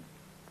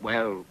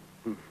 Well,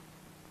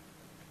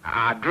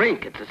 I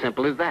drink. It's as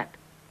simple as that.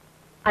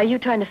 Are you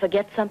trying to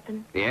forget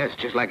something? Yes,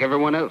 just like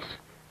everyone else.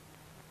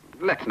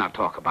 Let's not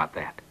talk about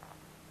that.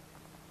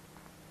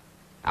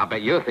 I'll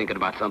bet you're thinking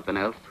about something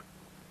else.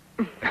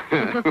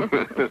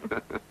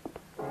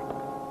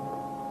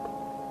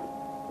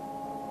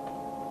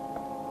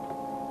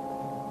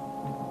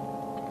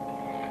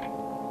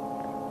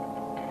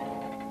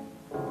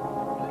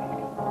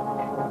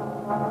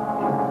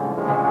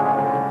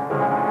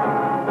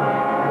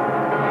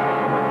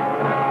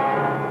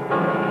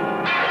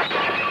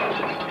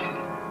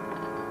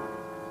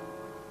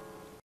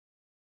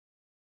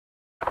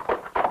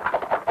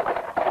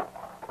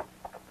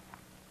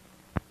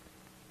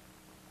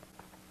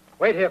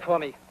 Wait here for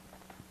me.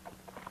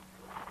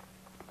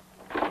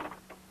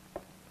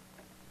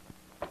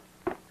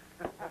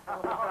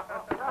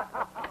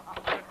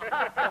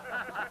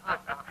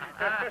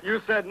 You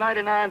said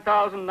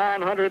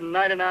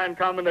 99,999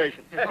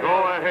 combinations.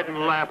 Go ahead and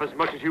laugh as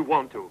much as you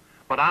want to.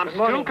 But I'm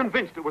still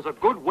convinced it was a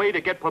good way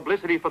to get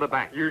publicity for the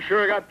bank. You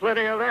sure got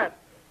plenty of that.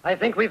 I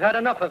think we've had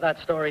enough of that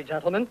story,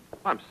 gentlemen.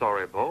 I'm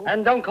sorry, Bo.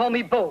 And don't call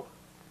me Bo.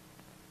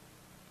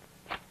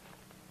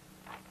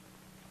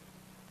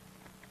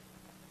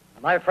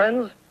 My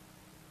friends,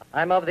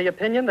 I'm of the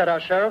opinion that our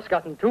sheriff's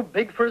gotten too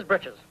big for his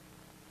britches.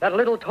 That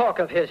little talk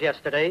of his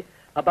yesterday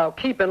about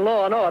keeping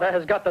law and order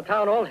has got the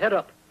town all het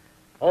up.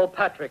 Old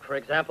Patrick, for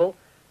example,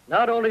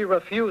 not only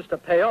refused to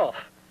pay off,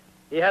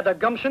 he had the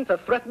gumption to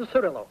threaten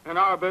Cirillo. In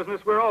our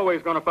business, we're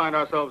always going to find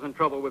ourselves in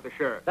trouble with the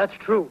sheriff. That's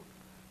true.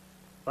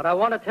 But I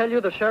want to tell you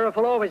the sheriff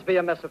will always be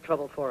a mess of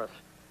trouble for us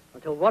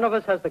until one of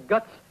us has the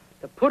guts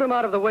to put him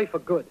out of the way for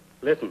good.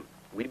 Listen,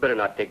 we'd better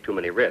not take too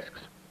many risks.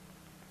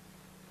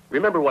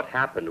 Remember what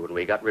happened when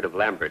we got rid of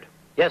Lambert?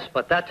 Yes,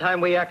 but that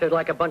time we acted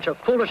like a bunch of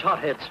foolish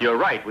hotheads. You're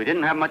right. We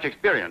didn't have much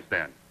experience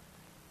then.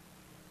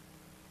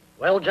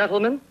 Well,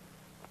 gentlemen,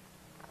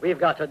 we've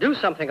got to do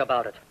something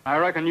about it. I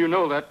reckon you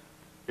know that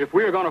if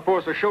we're going to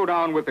force a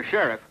showdown with the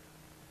sheriff,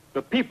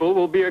 the people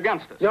will be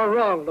against us. You're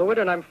wrong, Lewitt,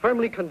 and I'm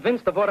firmly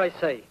convinced of what I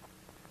say.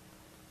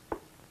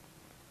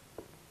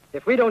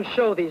 If we don't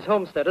show these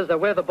homesteaders that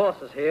we're the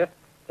bosses here,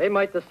 they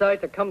might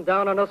decide to come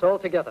down on us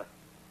altogether.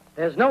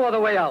 There's no other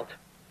way out.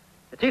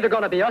 It's either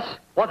going to be us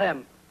or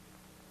them.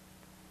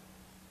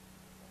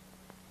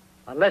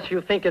 Unless you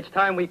think it's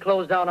time we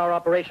close down our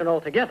operation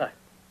altogether.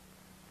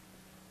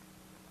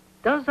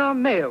 Does our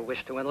mayor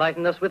wish to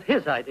enlighten us with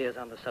his ideas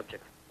on the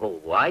subject?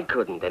 Oh, I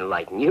couldn't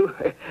enlighten you.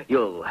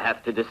 You'll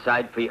have to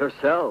decide for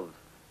yourselves.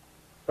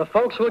 The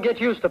folks will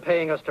get used to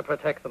paying us to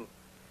protect them.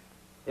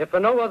 If for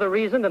no other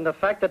reason than the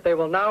fact that they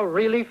will now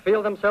really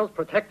feel themselves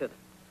protected.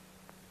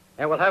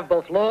 And will have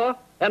both law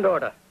and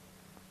order.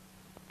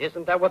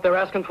 Isn't that what they're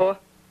asking for?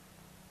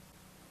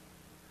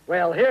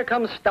 Well, here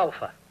comes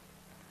Stauffer.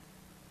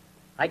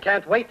 I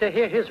can't wait to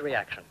hear his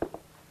reaction.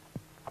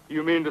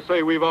 You mean to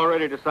say we've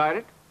already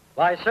decided?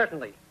 Why,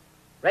 certainly.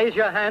 Raise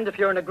your hand if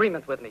you're in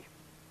agreement with me.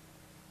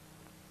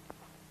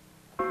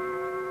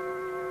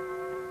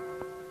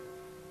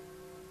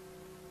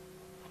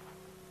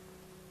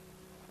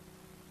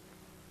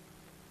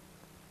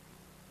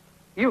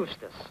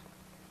 Eustace,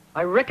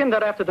 I reckon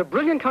that after the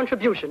brilliant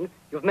contribution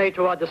you've made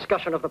to our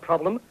discussion of the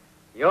problem,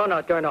 you're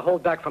not going to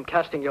hold back from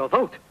casting your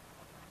vote.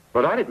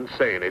 But I didn't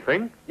say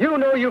anything. You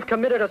know you've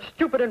committed a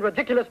stupid and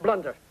ridiculous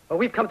blunder, but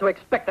we've come to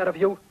expect that of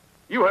you.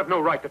 You have no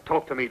right to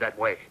talk to me that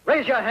way.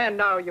 Raise your hand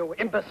now, you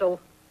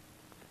imbecile.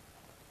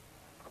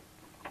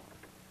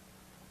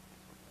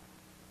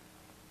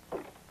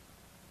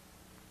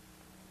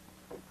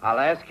 I'll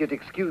ask you to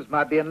excuse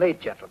my being late,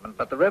 gentlemen,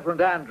 but the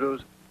Reverend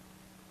Andrews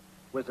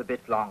was a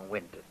bit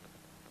long-winded.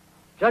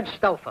 Judge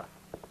Stauffer,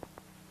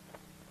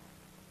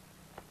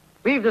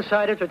 we've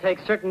decided to take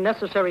certain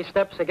necessary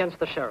steps against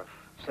the sheriff.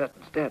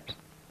 Certain steps?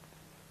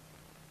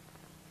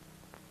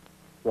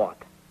 What?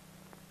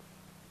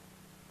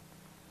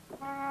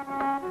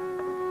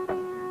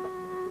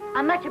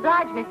 I'm much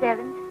obliged, Miss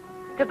Evans.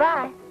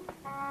 Goodbye.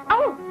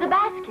 Oh, the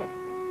basket.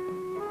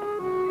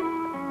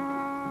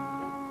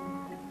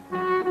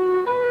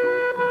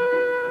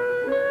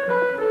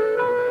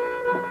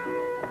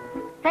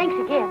 Thanks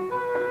again.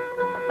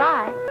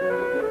 Bye.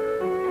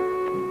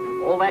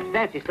 All that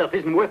fancy stuff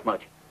isn't worth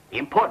much. The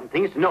important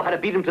thing is to know how to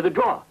beat him to the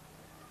draw.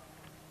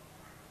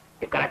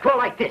 You've got to draw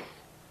like this.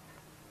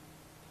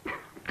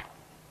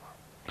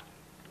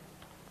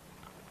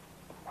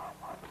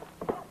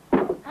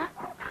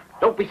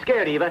 Don't be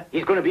scared, Eva.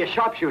 He's going to be a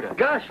sharpshooter.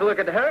 Gosh, look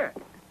at her.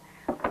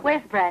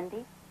 Where's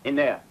Brandy? In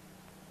there.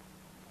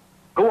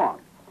 Go on.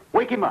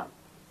 Wake him up.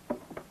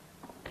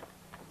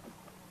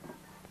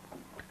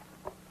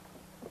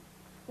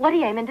 What are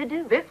you aiming to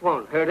do? This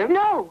won't hurt him.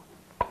 No.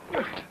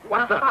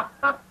 What the?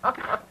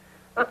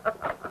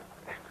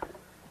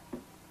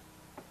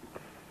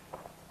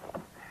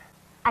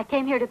 I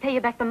came here to pay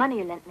you back the money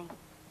you lent me.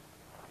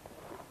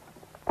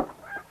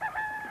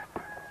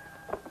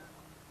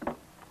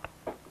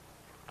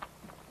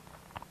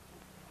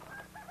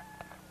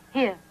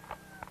 Here.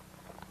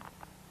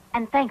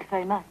 And thanks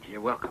very much.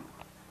 You're welcome.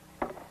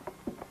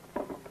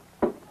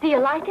 Do you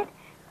like it?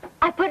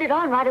 I put it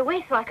on right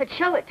away so I could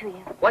show it to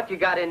you. What you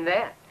got in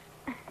there?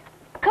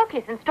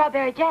 Cookies and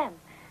strawberry jam.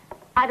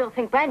 I don't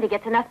think Brandy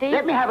gets enough to eat.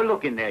 Let me have a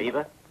look in there,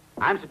 Eva.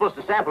 I'm supposed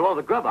to sample all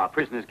the grub our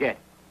prisoners get.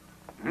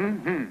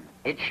 Mm-hmm.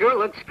 It sure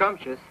looks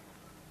scrumptious.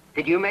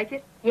 Did you make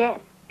it? Yes.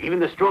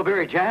 Even the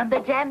strawberry jam? The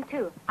jam,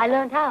 too. I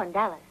learned how in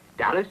Dallas.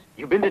 Dallas?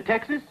 You been to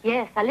Texas?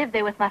 Yes, I lived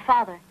there with my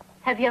father.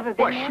 Have you ever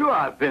been Why, there? sure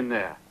I've been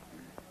there.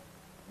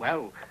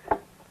 Well,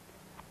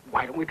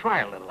 why don't we try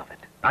a little of it?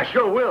 I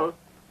sure will.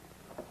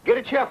 Get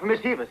a chair for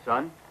Miss Eva,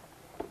 son.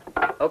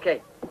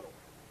 Okay.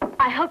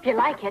 I hope you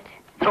like it.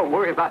 Don't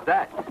worry about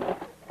that.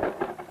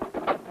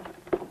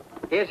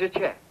 Here's your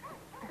check.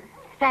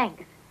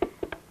 Thanks.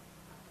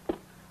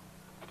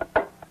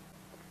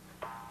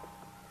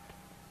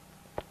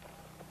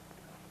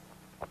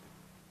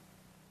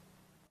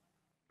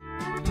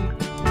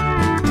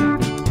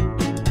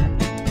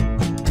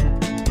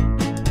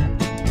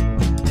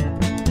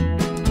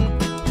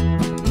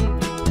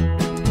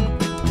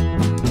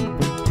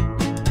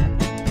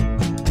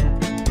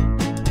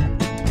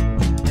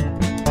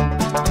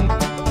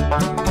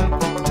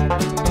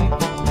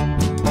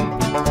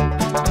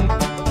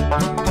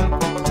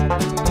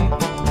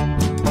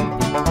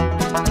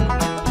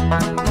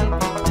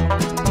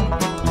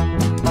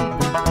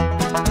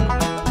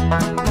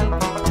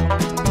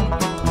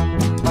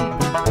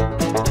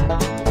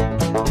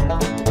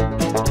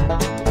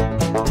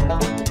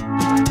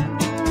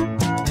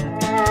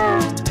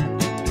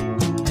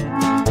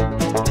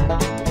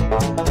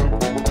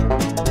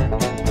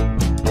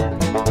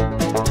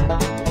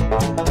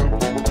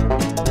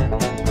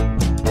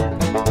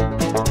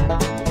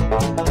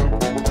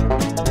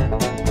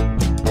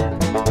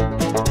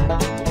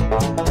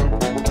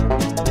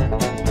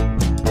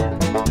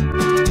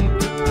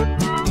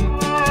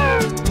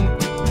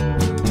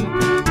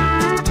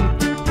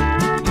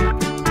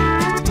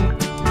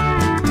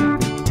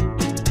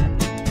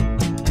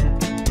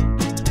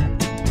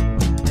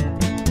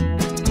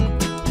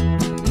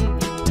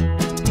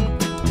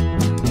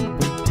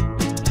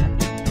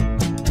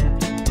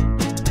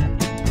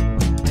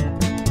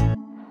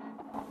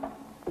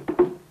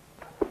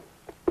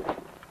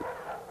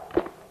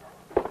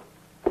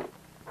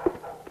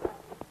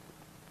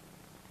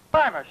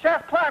 Clymer,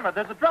 Sheriff Clymer,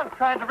 there's a drunk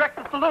trying to wreck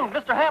the saloon.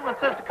 Mr. Hamlin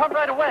says to come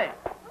right away.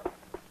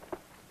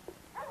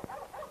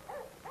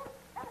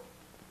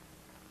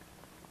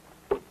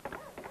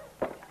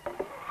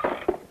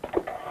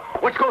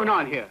 What's going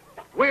on here?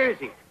 Where is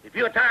he? If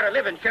you're tired of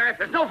living, Sheriff,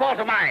 there's no fault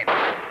of mine.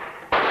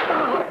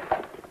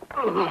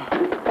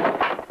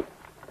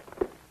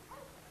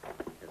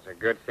 It's a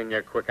good thing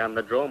you're quick on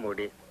the draw,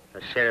 Moody.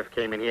 The sheriff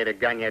came in here to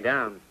gun you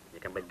down.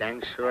 You can be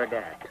dang sure of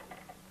that.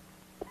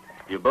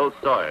 You both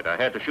saw it. I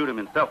had to shoot him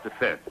in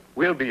self-defense.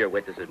 We'll be your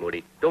witnesses,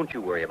 Moody. Don't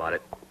you worry about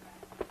it.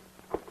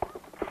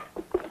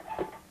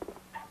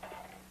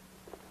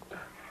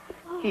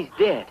 He's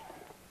dead.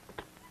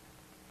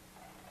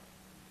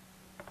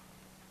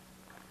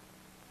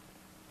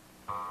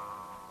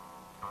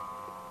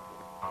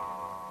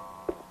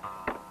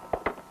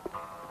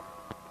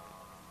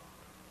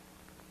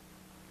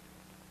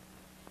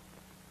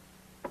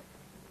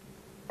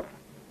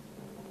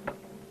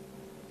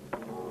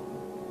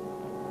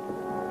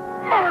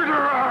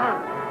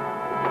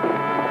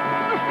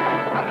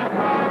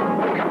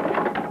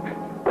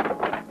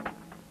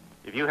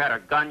 If you had a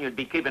gun, you'd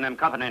be keeping him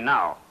company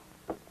now.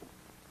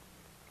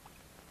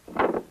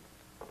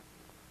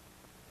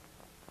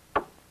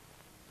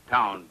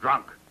 Town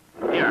drunk.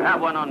 Here,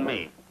 have one on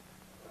me.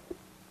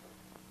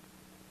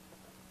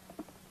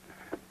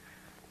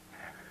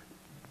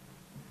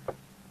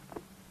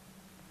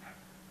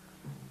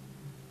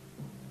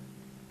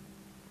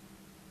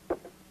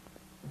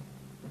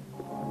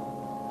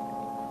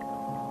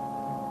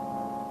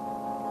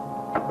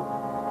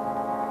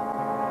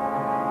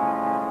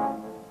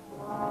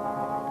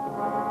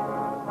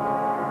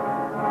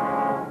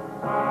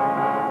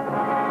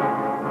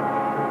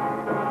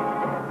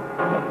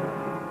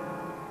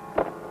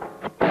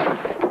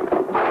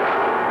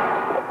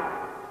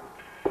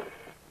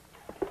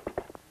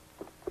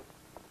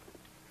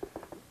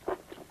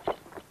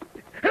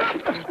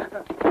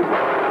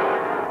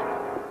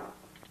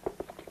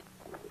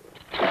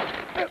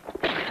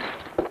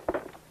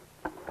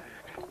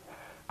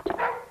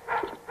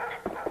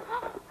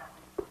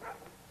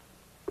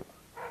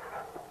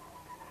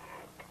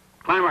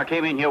 Clymer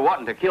came in here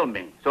wanting to kill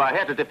me, so I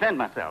had to defend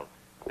myself.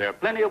 There are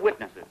plenty of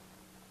witnesses.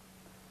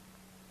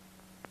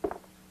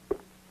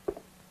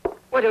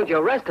 Why don't you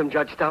arrest him,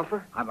 Judge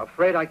Stauffer? I'm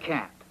afraid I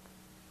can't.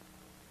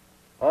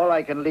 All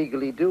I can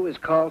legally do is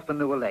call for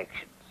new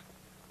elections.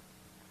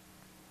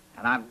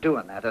 And I'm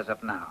doing that as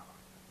of now.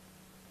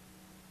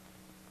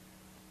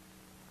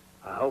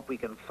 I hope we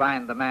can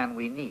find the man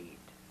we need.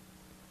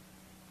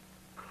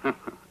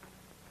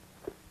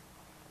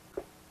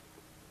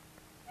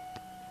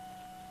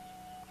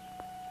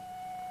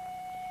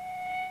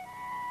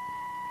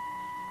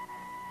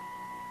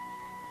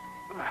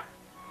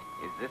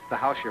 Is this the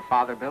house your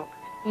father built?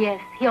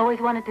 Yes, he always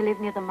wanted to live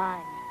near the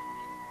mine.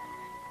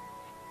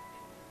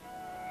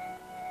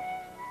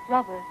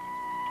 Robert.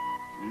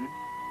 Hmm?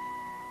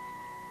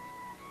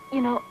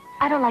 You know,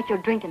 I don't like your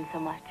drinking so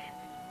much.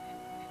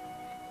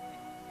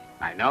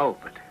 I know,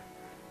 but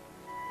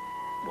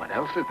what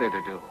else is there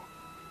to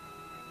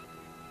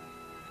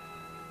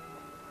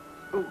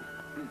do?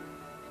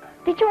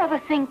 Did you ever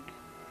think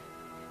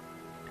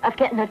of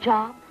getting a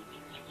job?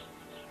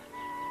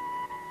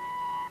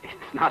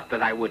 It's not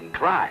that I wouldn't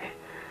try.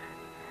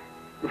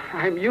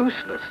 I'm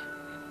useless.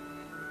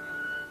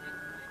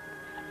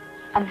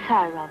 I'm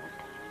sorry, Robert.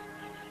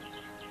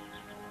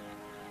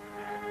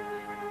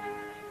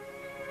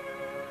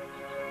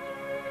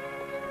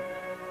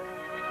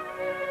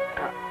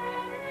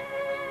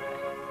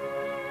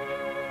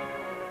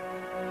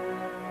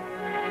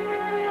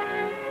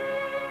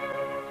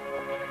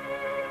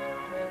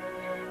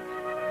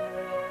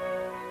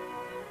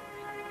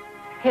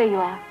 Here you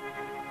are.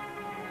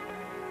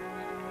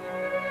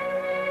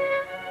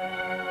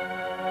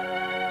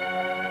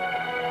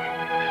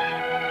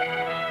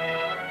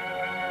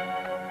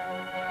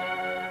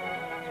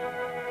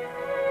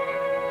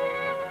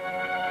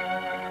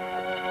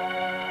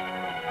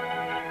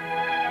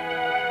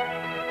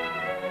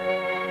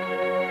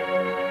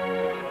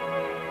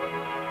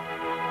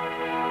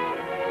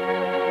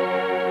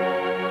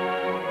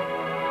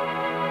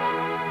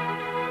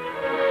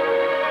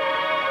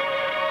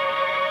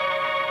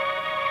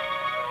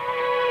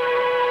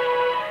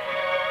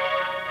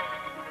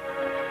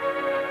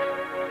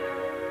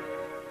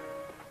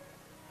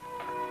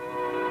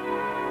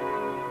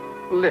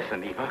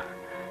 Listen, Eva.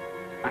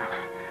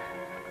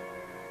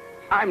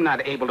 I'm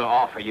not able to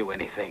offer you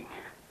anything.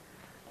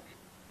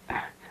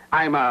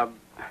 I'm a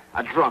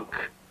drunk.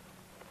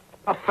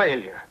 A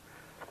failure.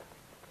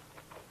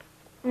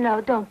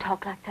 No, don't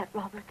talk like that,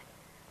 Robert.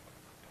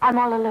 I'm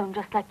all alone,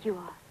 just like you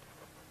are.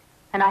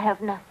 And I have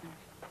nothing.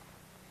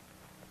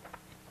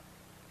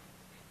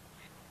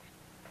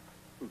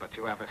 But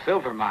you have a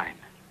silver mine.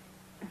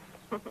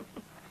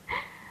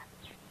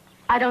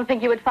 I don't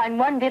think you would find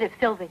one bit of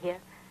silver here.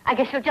 I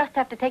guess you'll just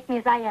have to take me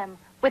as I am,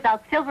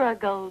 without silver or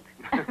gold.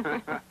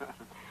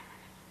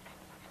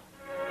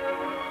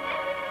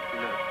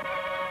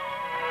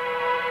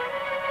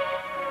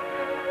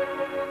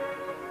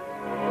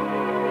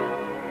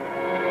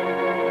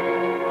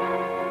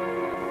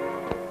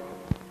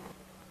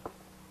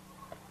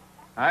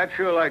 I'd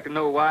sure like to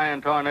know why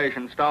in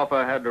tarnation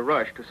Stauffer had to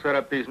rush to set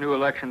up these new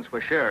elections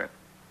for sheriff.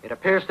 It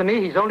appears to me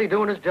he's only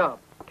doing his job,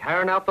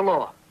 carrying out the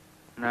law.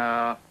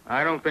 No,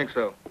 I don't think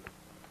so.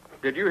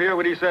 Did you hear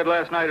what he said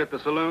last night at the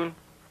saloon?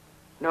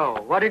 No,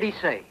 what did he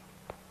say?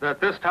 That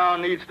this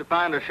town needs to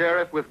find a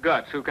sheriff with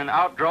guts who can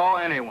outdraw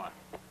anyone.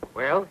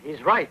 Well,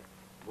 he's right.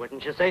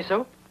 Wouldn't you say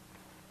so?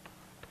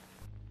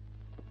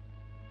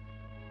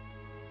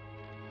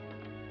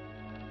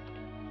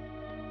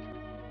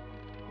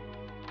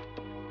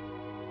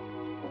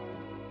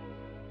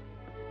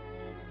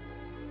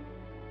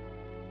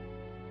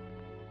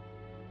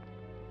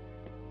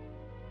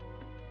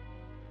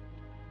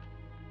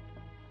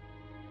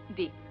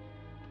 Dick.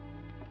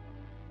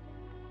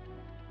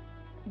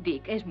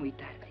 Dick, es muy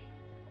tarde.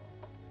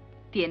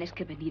 Tienes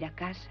que venir a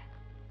casa.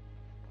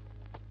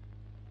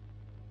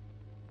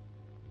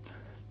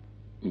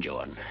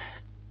 Joan,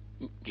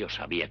 yo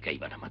sabía que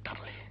iban a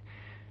matarle.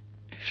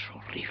 Es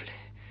horrible.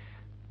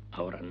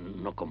 Ahora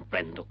no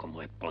comprendo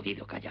cómo he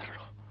podido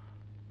callarlo.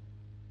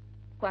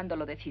 ¿Cuándo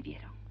lo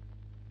decidieron?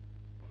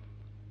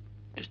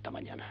 Esta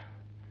mañana.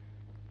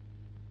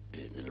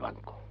 En el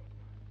banco.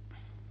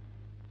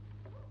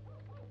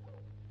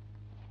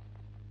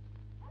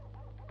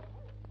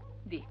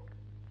 Dick,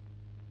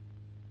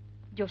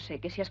 yo sé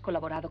que si has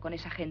colaborado con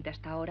esa gente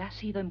hasta ahora ha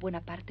sido en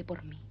buena parte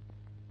por mí.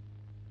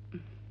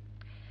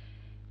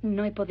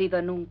 No he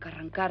podido nunca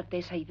arrancarte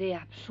esa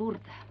idea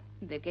absurda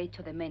de que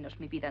echo de menos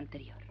mi vida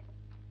anterior.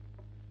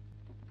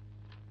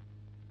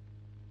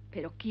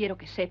 Pero quiero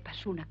que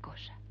sepas una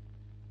cosa.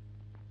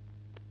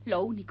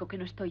 Lo único que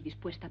no estoy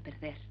dispuesta a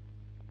perder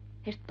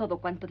es todo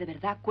cuanto de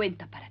verdad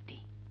cuenta para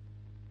ti.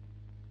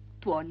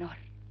 Tu honor,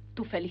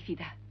 tu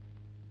felicidad,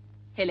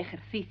 el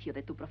ejercicio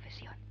de tu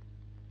profesión.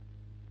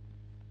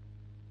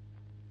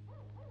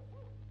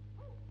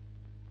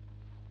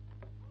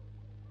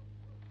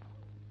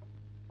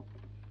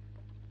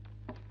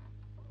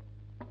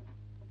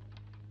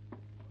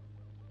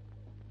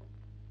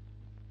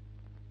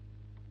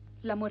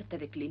 La muerte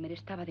de Klimer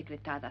estaba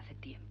decretada hace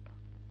tiempo,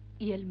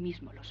 y él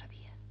mismo lo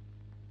sabía.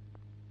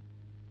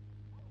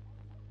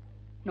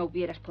 No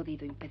hubieras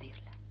podido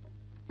impedirla.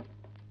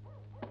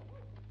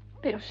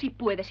 Pero sí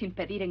puedes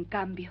impedir, en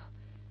cambio,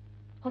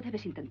 o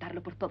debes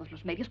intentarlo por todos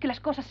los medios, que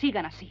las cosas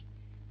sigan así.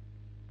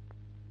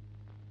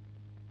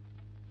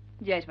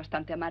 Ya es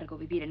bastante amargo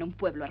vivir en un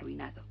pueblo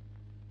arruinado,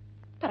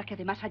 para que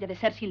además haya de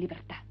ser sin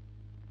libertad.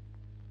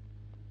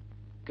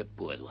 ¿Qué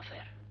puedo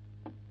hacer?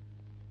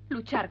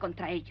 Luchar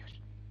contra ellos.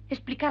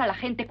 Explicar a la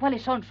gente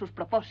cuáles son sus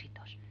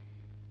propósitos.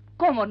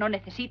 Cómo no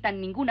necesitan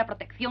ninguna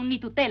protección ni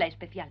tutela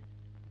especial.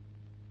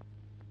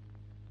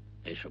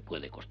 Eso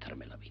puede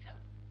costarme la vida.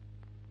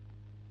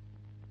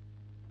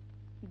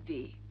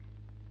 Dick.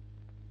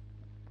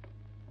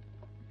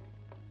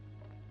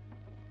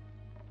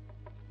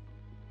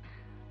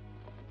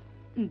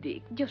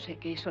 Dick, yo sé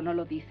que eso no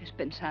lo dices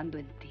pensando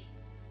en ti.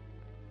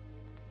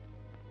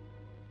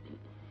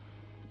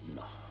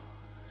 No,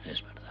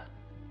 es verdad.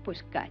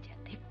 Pues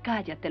cállate,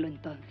 cállatelo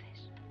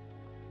entonces.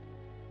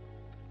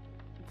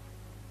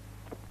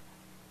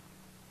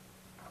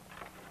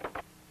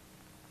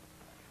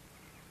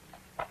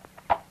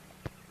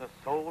 The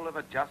soul of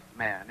a just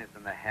man is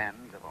in the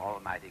hands of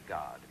Almighty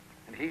God,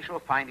 and he shall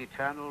find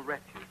eternal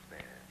refuge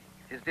there.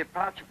 His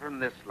departure from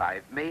this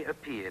life may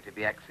appear to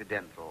be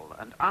accidental,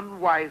 and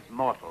unwise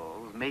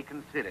mortals may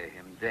consider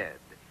him dead.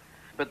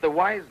 But the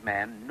wise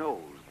man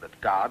knows that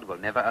God will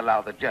never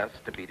allow the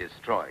just to be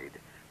destroyed.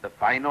 The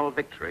final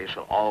victory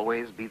shall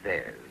always be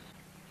theirs.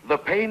 The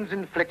pains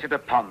inflicted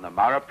upon them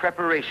are a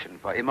preparation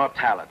for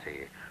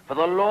immortality, for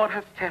the Lord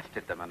has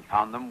tested them and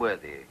found them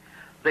worthy.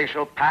 They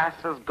shall pass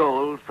as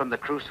gold from the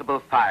crucible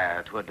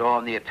fire to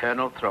adorn the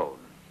eternal throne.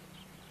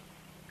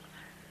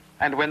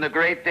 And when the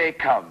great day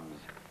comes,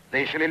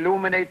 they shall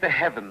illuminate the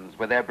heavens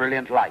with their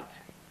brilliant light.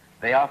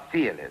 They are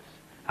fearless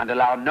and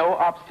allow no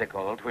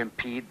obstacle to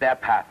impede their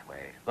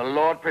pathway. The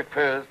Lord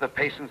prefers the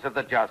patience of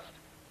the just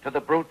to the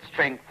brute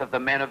strength of the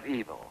men of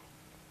evil.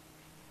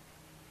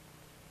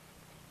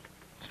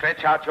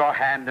 Stretch out your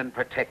hand and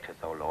protect us,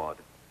 O Lord.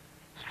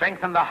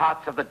 Strengthen the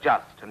hearts of the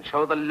just and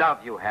show the love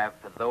you have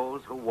for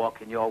those who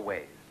walk in your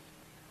ways.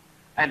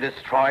 And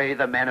destroy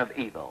the men of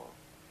evil.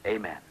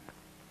 Amen.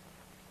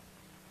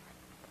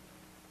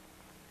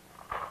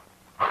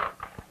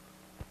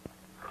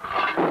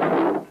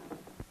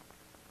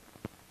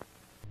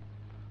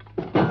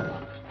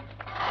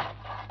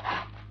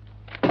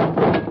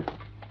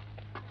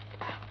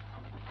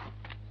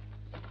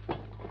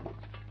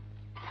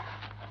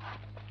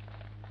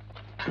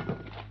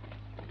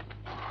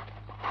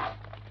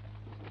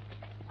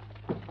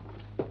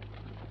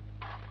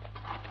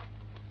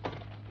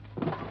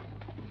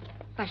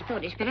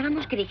 Pastor,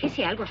 esperábamos que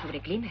dijese algo sobre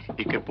Klimer.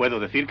 ¿Y qué puedo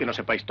decir que no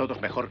sepáis todos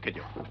mejor que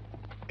yo?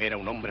 Era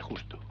un hombre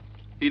justo.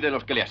 ¿Y de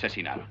los que le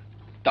asesinaron?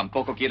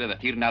 ¿Tampoco quiere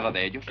decir nada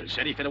de ellos? El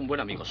sheriff era un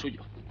buen amigo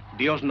suyo.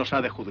 Dios nos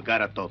ha de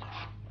juzgar a todos,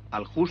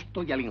 al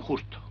justo y al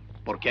injusto,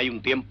 porque hay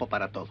un tiempo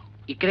para todo.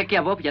 ¿Y cree que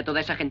a Bob y a toda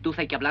esa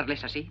gentuza hay que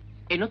hablarles así?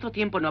 En otro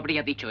tiempo no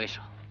habría dicho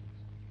eso.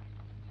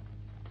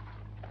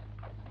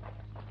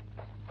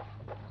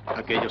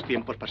 Aquellos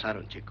tiempos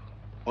pasaron, chico.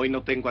 Hoy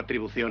no tengo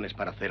atribuciones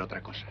para hacer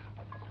otra cosa.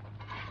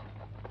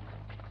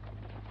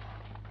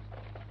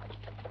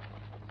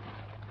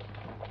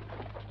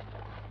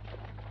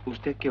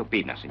 ¿Usted qué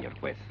opina, señor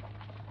juez?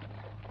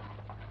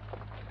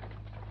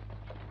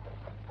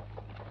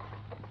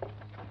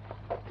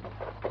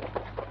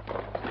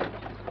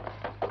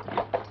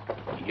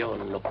 Yo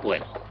no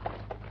puedo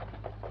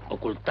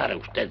ocultar a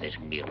ustedes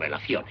mis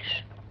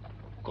relaciones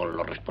con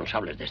los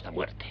responsables de esta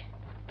muerte,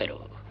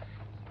 pero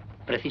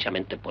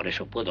precisamente por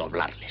eso puedo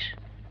hablarles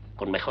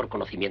con mejor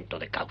conocimiento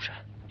de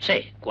causa.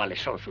 Sé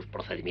cuáles son sus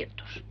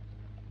procedimientos.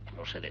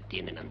 No se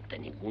detienen ante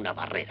ninguna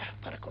barrera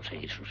para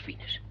conseguir sus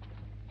fines.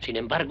 Sin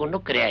embargo,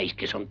 no creáis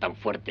que son tan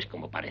fuertes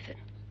como parecen.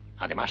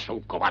 Además, son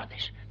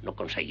cobardes. No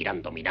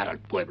conseguirán dominar al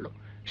pueblo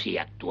si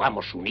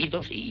actuamos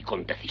unidos y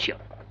con decisión.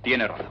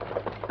 Tiene razón.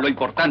 Lo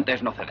importante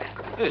es no ceder.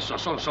 Eso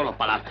son solo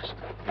palabras.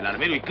 El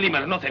Armero y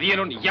Clímanos no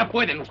cedieron y ya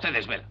pueden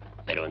ustedes ver.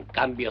 Pero en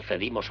cambio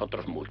cedimos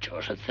otros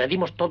muchos.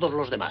 Cedimos todos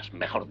los demás,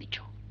 mejor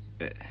dicho.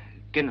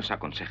 ¿Qué nos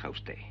aconseja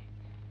usted?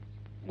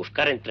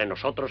 Buscar entre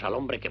nosotros al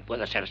hombre que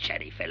pueda ser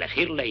sheriff,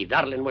 elegirle y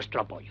darle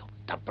nuestro apoyo.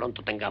 Tan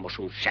pronto tengamos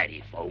un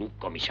sheriff o un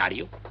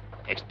comisario,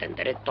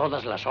 extenderé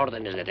todas las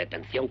órdenes de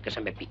detención que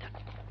se me pidan.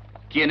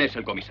 ¿Quién es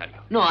el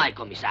comisario? No hay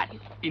comisario.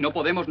 ¿Y no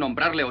podemos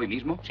nombrarle hoy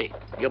mismo? Sí,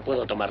 yo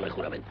puedo tomarle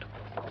juramento.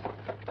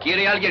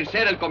 ¿Quiere alguien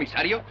ser el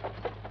comisario?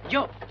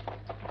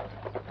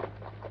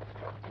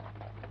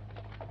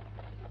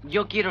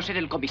 Yo quiero ser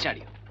el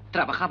comisario.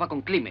 Trabajaba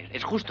con Klimer.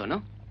 Es justo,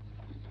 ¿no?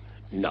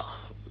 No.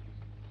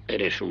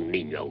 Eres un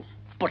niño aún.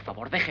 Por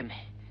favor,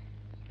 déjeme.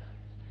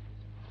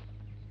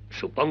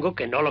 Supongo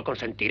que no lo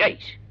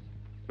consentiréis.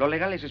 Lo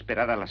legal es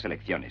esperar a las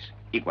elecciones.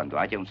 ¿Y cuando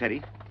haya un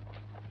sheriff?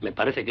 Me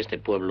parece que este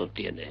pueblo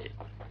tiene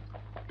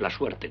la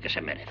suerte que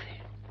se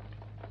merece.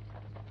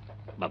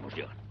 Vamos,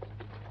 John.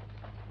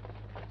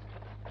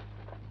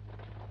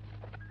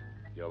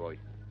 Yo voy.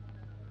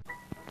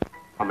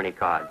 How many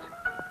cards?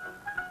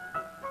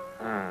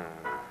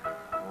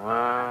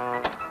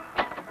 Well...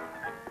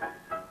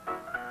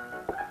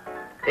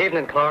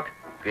 Evening, Clark.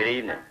 Good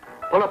evening.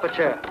 Pull up a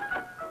chair.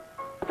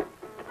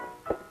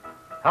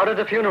 How did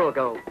the funeral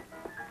go?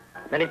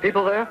 Many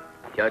people there?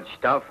 Judge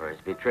Stauffer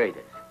has betrayed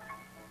us.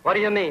 What do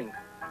you mean,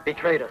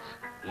 betrayed us?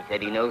 He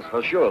said he knows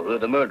for sure who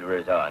the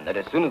murderers are, and that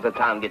as soon as the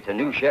town gets a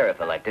new sheriff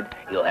elected,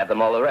 he'll have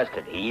them all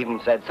arrested. He even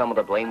said some of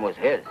the blame was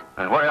his.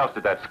 And what else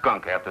did that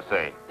skunk have to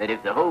say? That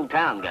if the whole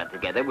town got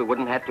together, we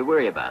wouldn't have to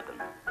worry about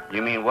them.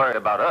 You mean worry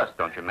about us,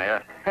 don't you,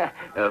 Mayor?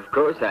 Of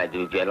course I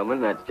do,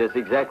 gentlemen. That's just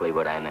exactly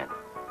what I meant.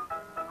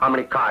 How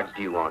many cards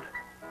do you want?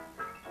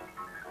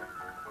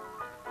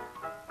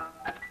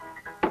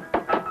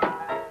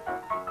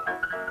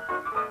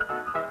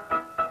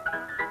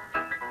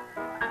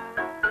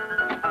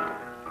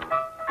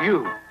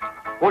 You,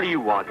 what do you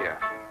want here?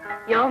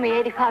 You owe me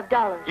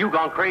 $85. You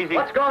gone crazy?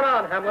 What's going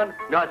on, Hamlin?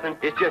 Nothing.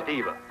 It's just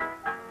Eva.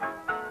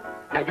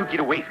 Now, you get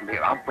away from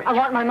here. I'll break I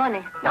want my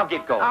money. Now,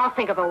 get going. I'll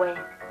think of a way.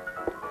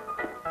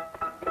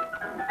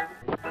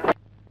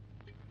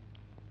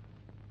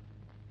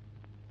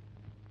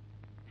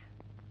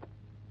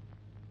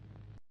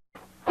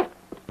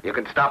 You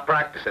can stop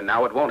practicing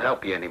now. It won't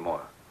help you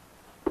anymore.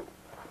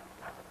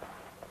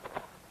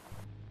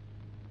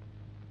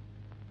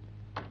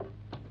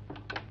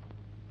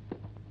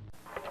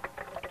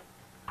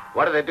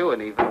 What are they doing,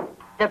 Eva?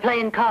 They're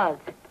playing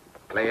cards.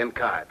 Playing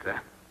cards, huh?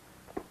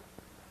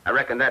 I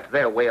reckon that's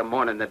their way of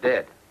mourning the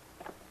dead.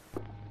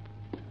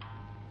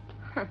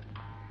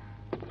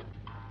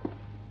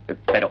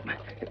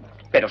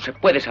 Pero ¿se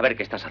puede saber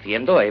qué estás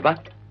haciendo,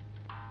 Eva?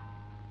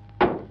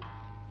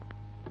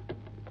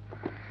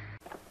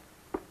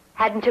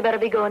 Hadn't you better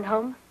be going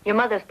home? Your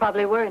mother's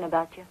probably worrying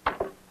about you.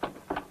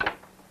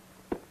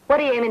 What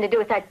are you aiming to do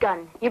with that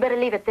gun? You better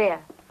leave it there.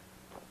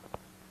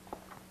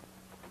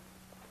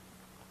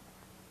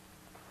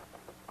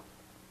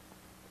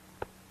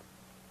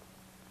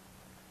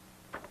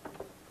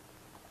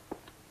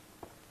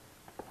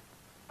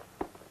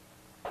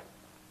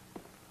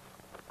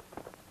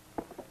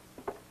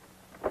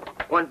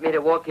 Want me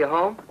to walk you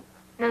home?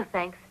 No,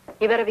 thanks.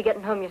 You better be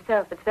getting home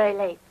yourself. It's very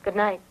late. Good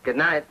night. Good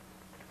night.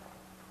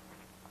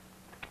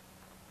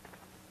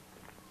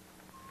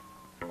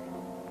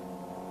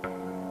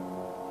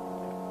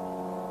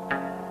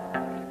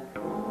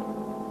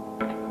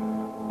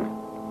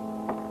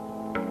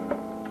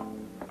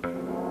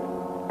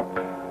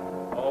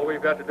 All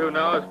we've got to do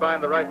now is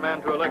find the right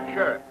man to elect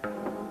sheriff.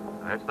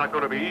 That's not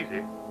going to be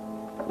easy.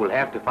 We'll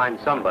have to find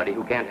somebody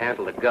who can't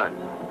handle a gun.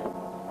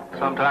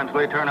 Sometimes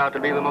they turn out to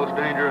be the most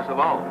dangerous of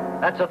all.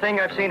 That's a thing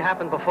I've seen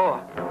happen before.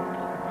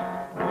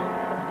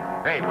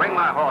 Hey, bring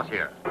my horse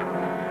here.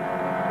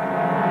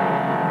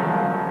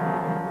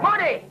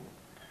 Marty!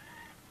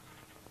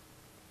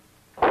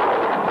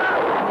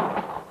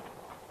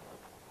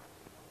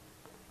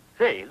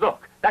 Say,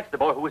 look, that's the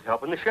boy who was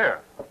helping the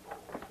sheriff.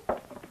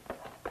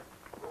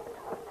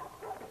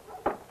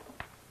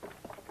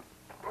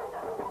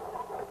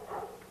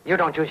 You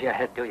don't use your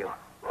head, do you?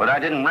 But I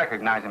didn't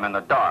recognize him in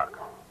the dark.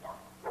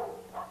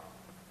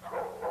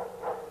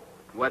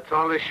 What's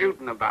all the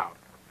shooting about?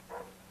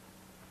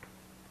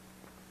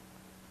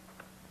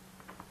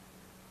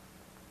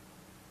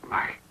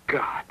 My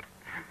God.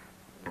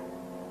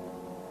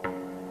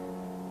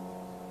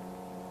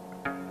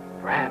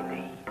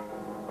 Brandy.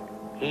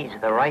 He's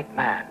the right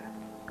man.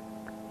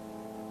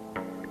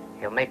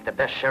 He'll make the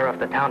best sheriff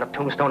the town of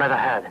Tombstone ever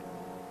had.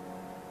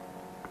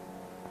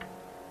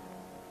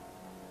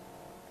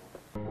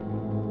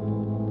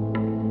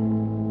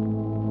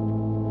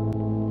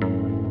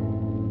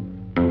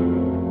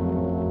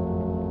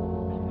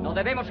 No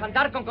debemos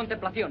andar con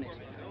contemplaciones.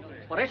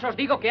 Por eso os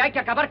digo que hay que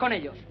acabar con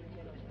ellos.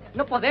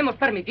 No podemos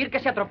permitir que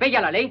se atropelle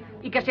a la ley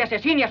y que se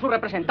asesine a sus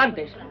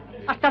representantes.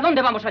 ¿Hasta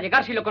dónde vamos a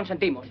llegar si lo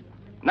consentimos?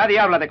 Nadie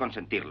habla de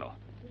consentirlo.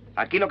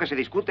 Aquí lo que se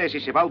discute es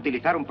si se va a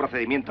utilizar un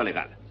procedimiento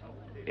legal.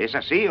 ¿Es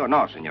así o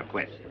no, señor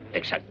juez?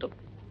 Exacto.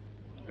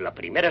 La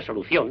primera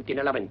solución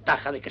tiene la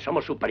ventaja de que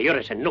somos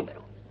superiores en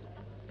número.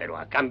 Pero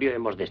a cambio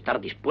hemos de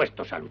estar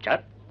dispuestos a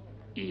luchar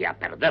y a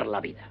perder la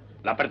vida.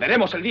 La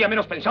perderemos el día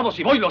menos pensado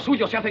si Boy y los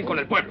suyos se hacen con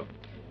el pueblo.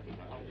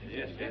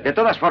 De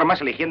todas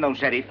formas, eligiendo a un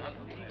sheriff,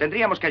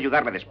 tendríamos que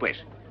ayudarle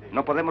después.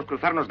 No podemos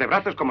cruzarnos de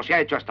brazos como se ha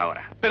hecho hasta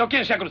ahora. ¿Pero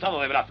quién se ha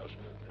cruzado de brazos?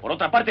 Por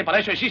otra parte, para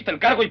eso existe el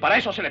cargo y para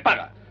eso se le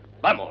paga.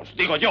 Vamos,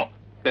 digo yo.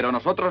 Pero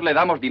nosotros le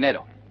damos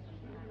dinero.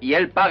 Y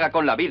él paga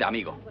con la vida,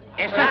 amigo.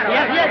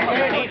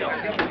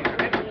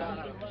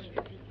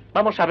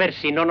 Vamos a ver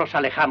si no nos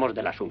alejamos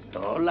del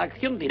asunto. La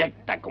acción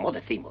directa, como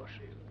decimos,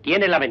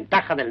 tiene la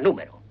ventaja del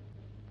número.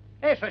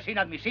 Eso es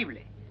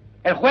inadmisible.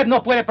 El juez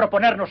no puede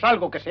proponernos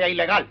algo que sea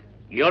ilegal.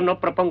 Yo no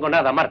propongo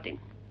nada, Martin.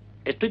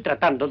 Estoy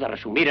tratando de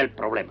resumir el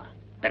problema.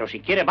 Pero si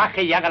quiere,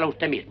 baje y hágalo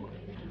usted mismo.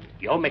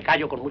 Yo me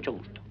callo con mucho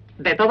gusto.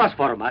 De todas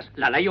formas,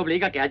 la ley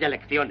obliga a que haya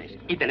elecciones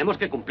y tenemos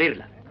que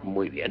cumplirla.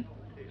 Muy bien.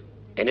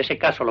 En ese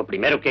caso, lo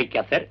primero que hay que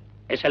hacer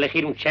es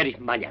elegir un sheriff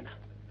mañana.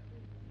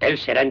 Él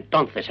será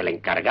entonces el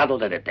encargado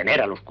de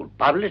detener a los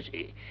culpables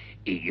y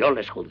yo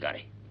les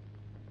juzgaré.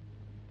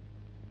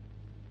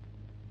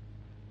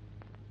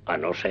 A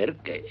no ser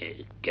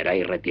que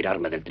queráis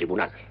retirarme del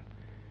tribunal.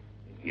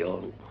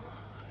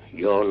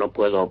 Yo no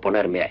puedo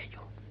oponerme a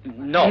ello.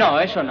 No,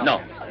 eso no.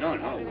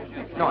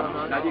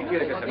 No, nadie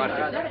quiere que se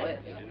marche.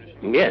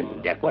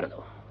 Bien, de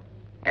acuerdo.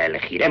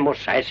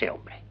 Elegiremos a ese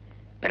hombre.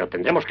 Pero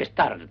tendremos que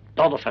estar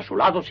todos a su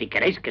lado si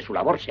queréis que su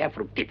labor sea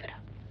fructífera.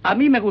 A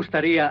mí me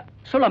gustaría,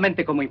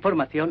 solamente como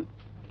información,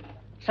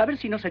 saber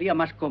si no sería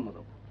más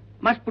cómodo,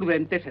 más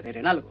prudente ceder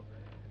en algo.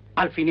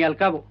 Al fin y al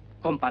cabo,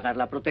 con pagar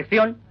la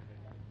protección,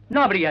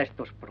 no habría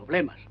estos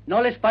problemas.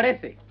 ¿No les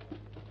parece?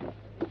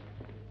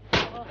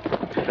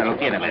 Se lo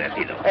tiene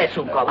merecido. Es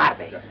un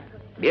cobarde.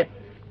 Bien.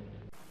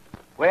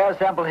 We're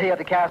assembled here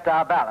to cast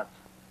our ballots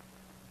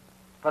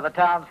for the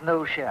town's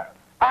new sheriff.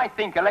 I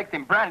think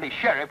electing Brandy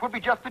sheriff would be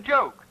just a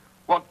joke.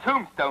 What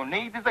Tombstone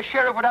needs is a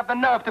sheriff would have the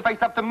nerve to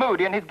face up to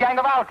Moody and his gang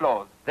of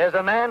outlaws. There's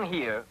a man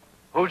here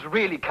who's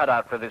really cut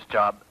out for this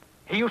job.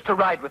 He used to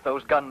ride with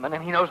those gunmen,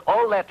 and he knows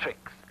all their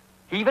tricks.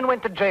 He even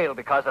went to jail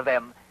because of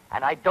them,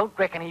 and I don't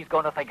reckon he's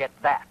going to forget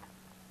that.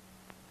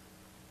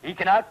 He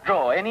can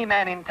outdraw any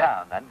man in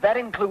town, and that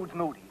includes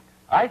Moody.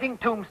 I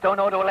think Tombstone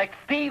ought to elect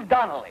Steve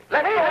Donnelly.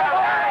 Now,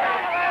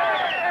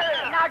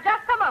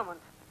 just a moment.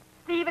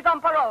 Steve is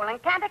on parole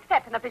and can't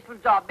accept an official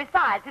job.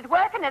 Besides, he's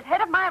working as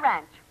head of my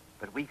ranch.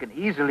 But we can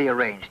easily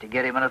arrange to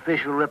get him an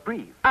official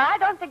reprieve. I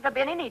don't think there'll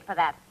be any need for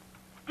that.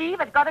 Steve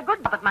has got a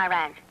good job at my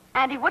ranch,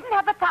 and he wouldn't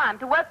have the time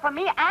to work for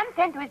me and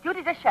tend to his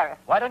duties as sheriff.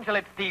 Why don't you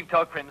let Steve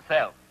talk for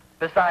himself?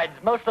 Besides,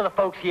 most of the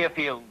folks here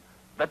feel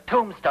that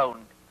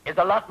Tombstone is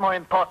a lot more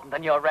important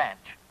than your ranch.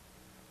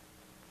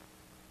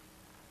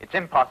 It's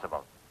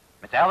impossible.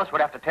 Miss Alice would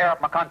have to tear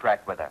up my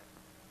contract with her.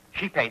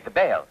 She paid the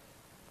bail.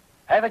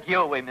 Have it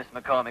your way, Miss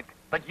McCormick,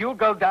 but you'll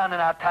go down in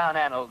our town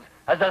annals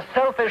as a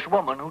selfish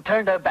woman who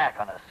turned her back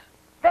on us.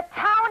 The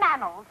town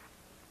annals?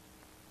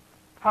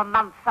 For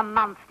months and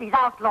months, these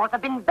outlaws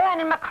have been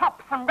burning my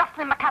crops and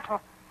rustling my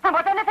cattle. And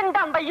was anything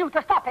done by you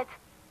to stop it?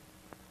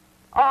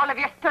 All of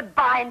you stood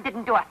by and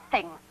didn't do a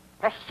thing.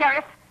 The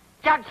sheriff,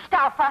 Judge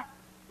Stauffer,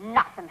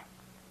 nothing.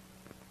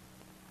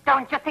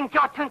 Don't you think you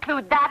ought to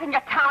include that in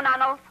your town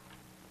annals?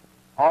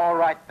 All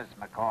right, Miss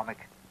McCormick.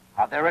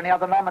 Are there any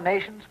other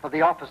nominations for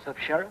the office of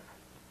sheriff?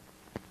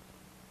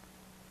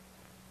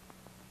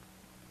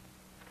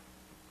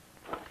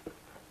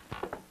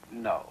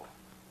 No.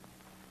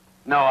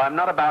 No, I'm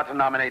not about to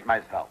nominate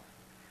myself.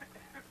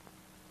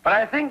 But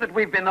I think that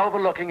we've been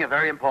overlooking a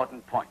very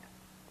important point.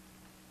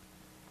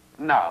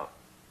 Now,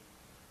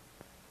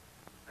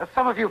 as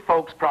some of you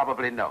folks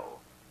probably know,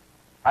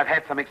 I've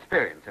had some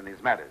experience in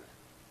these matters.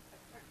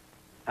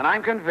 And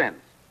I'm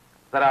convinced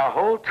that our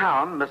whole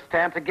town must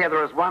stand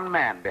together as one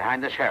man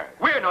behind the sheriff.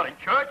 We're not in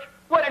church.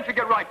 Why don't you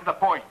get right to the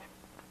point?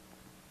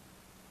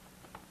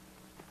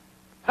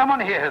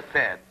 Someone here has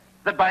said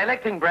that by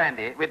electing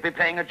Brandy, we'd be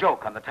playing a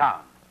joke on the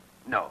town.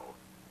 No.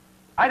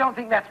 I don't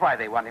think that's why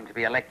they want him to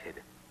be elected.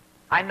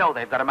 I know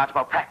they've got a much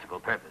more practical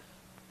purpose.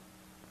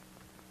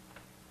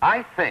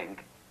 I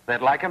think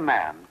that, like a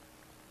man,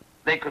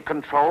 they could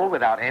control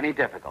without any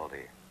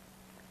difficulty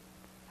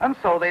And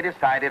so they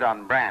decided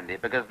on Brandy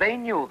because they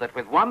knew that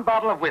with one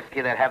bottle of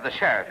whiskey they'd have the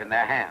sheriff in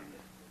their hands.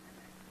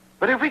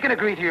 But if we can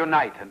agree to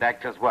unite and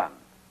act as one,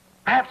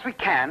 perhaps we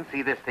can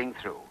see this thing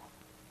through.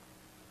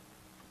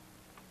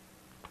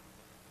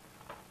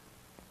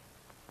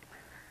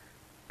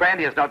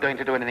 Brandy is not going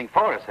to do anything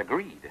for us,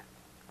 agreed.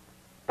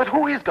 But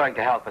who is going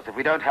to help us if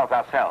we don't help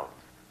ourselves?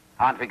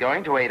 Aren't we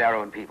going to aid our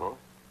own people?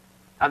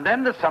 And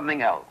then there's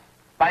something else.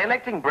 By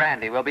electing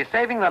Brandy, we'll be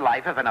saving the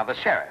life of another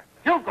sheriff.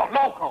 You go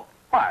loco.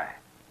 Why?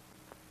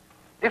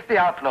 If the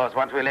outlaws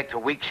want to elect a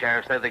weak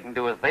sheriff so they can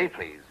do as they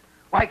please,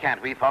 why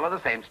can't we follow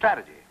the same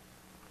strategy?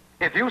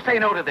 If you say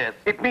no to this,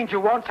 it means you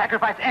won't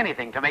sacrifice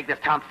anything to make this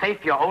town safe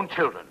for your own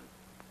children.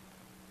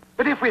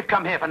 But if we've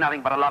come here for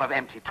nothing but a lot of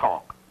empty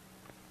talk,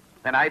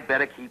 then I'd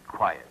better keep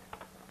quiet.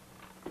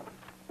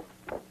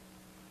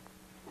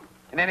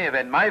 In any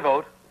event, my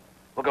vote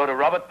will go to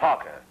Robert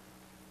Parker,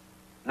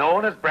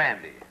 known as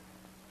Brandy.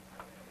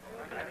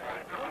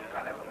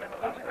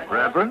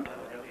 Reverend,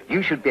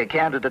 you should be a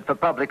candidate for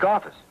public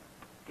office.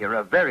 You're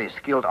a very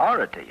skilled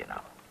orator, you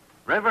know.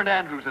 Reverend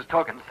Andrews is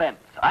talking sense.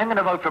 I'm going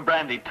to vote for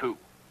Brandy, too.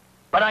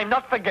 But I'm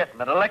not forgetting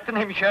that electing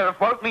him sheriff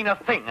won't mean a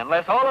thing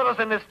unless all of us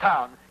in this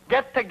town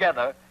get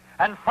together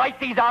and fight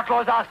these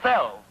outlaws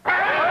ourselves.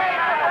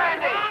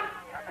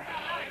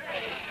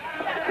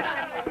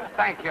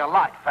 Thank you a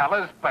lot,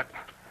 fellas, but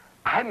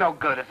I'm no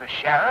good as a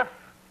sheriff.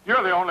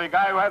 You're the only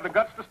guy who had the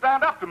guts to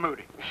stand up to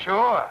Moody.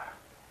 Sure.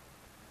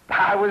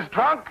 I was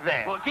drunk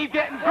then. Well, keep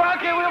getting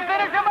drunk and we'll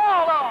finish them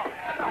all off.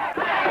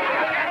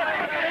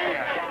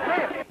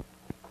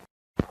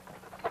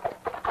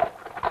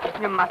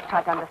 You must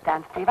try to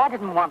understand, Steve. I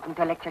didn't want them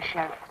to elect your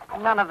sheriff.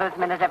 None of those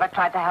men has ever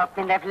tried to help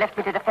me, and they've left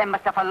me to defend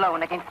myself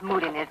alone against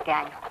Moody and his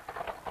gang.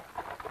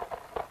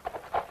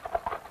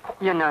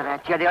 You know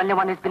that. You're the only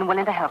one who's been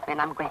willing to help me,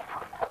 and I'm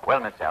grateful. Well,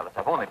 Miss Alice,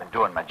 I've only been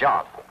doing my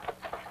job.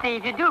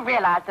 Steve, you do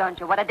realize, don't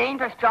you, what a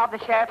dangerous job the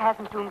sheriff has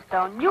in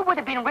Tombstone? You would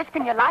have been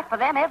risking your life for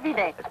them every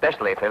day.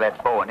 Especially if they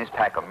let Bo and his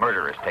pack of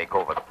murderers take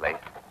over the place.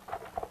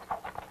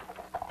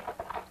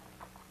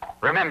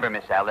 Remember,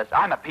 Miss Alice,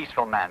 I'm a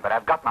peaceful man, but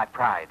I've got my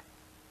pride.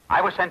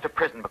 I was sent to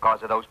prison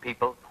because of those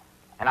people,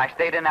 and I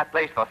stayed in that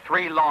place for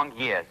 3 long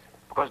years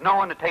because no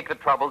one would take the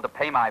trouble to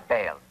pay my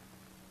bail.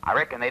 I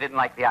reckon they didn't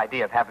like the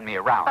idea of having me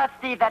around. But,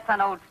 Steve, that's an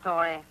old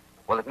story.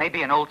 Well, it may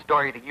be an old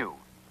story to you,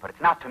 but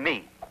it's not to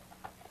me.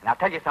 And I'll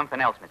tell you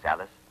something else, Miss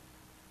Alice.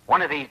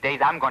 One of these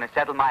days, I'm going to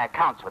settle my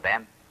accounts with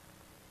them.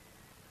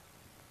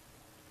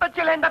 But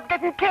you'll end up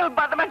getting killed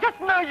by them. I just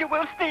know you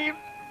will, Steve.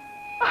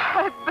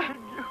 I beg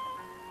you.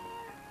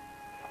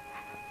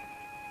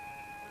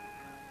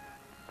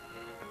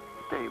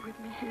 Stay with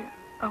me here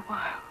a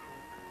while.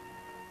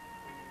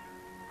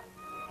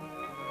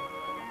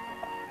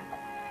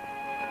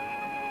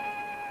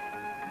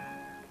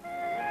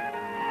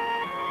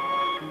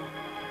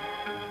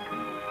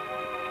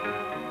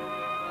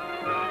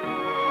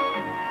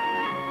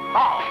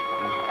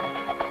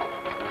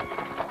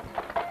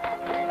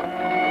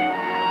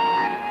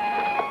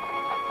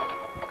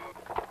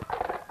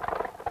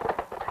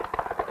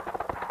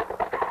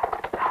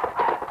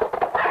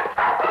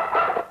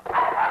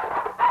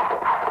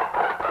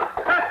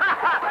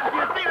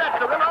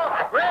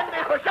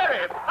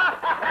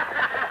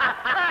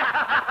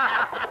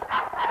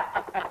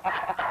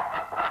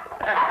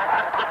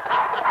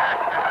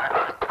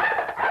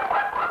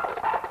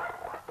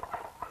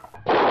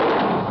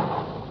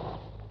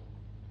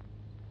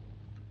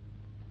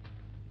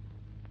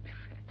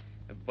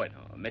 Bueno,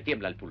 me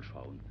tiembla el pulso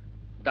aún.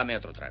 Dame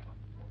otro trago.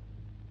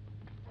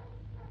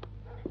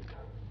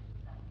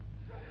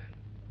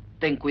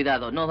 Ten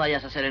cuidado, no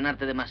vayas a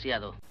serenarte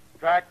demasiado.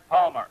 Jack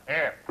Palmer,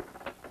 here.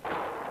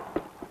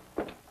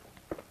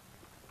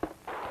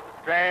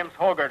 James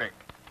Hogarty.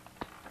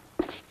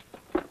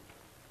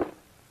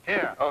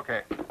 Here.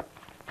 Okay.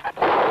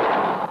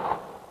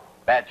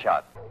 Bad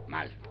shot.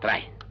 Mal,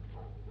 trae.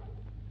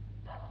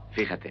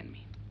 Fíjate en mí.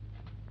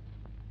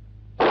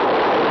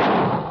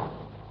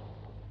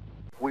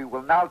 We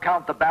will now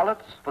count the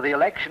ballots for the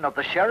election of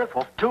the sheriff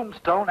of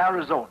Tombstone,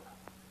 Arizona.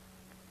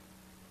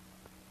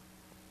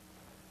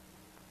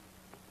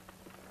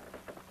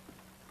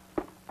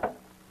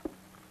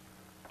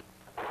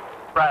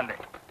 Brandy.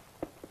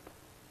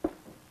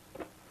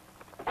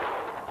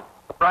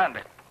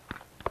 Brandy.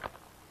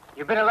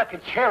 You've been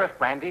elected sheriff,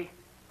 Brandy.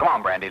 Come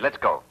on, Brandy, let's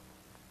go.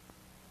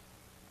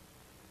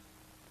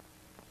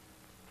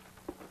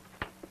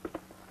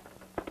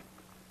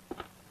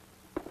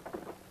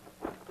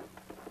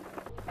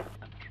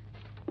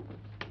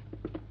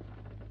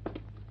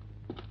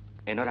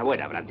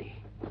 Enhorabuena, Brandy.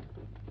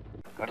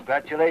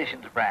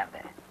 Congratulations, Brandy.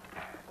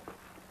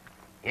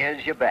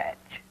 Here's your badge.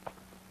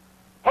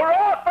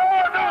 Hurrah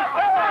for the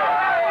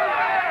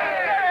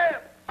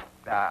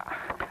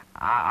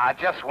I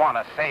just want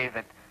to say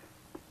that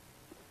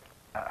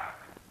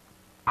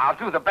I'll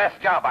do the best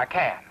job I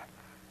can.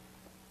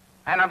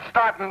 And I'm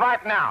starting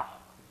right now.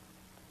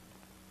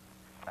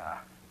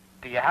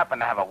 Do you happen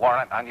to have a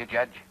warrant on you,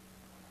 Judge?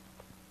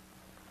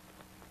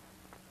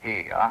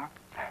 Here you are.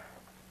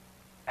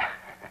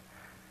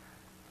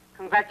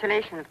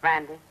 Congratulations,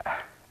 Brandy.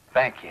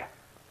 Thank you.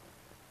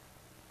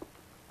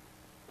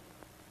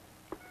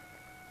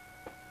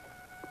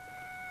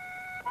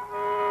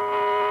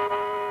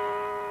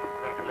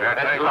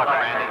 Best of luck,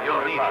 Brandy.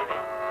 You'll need it.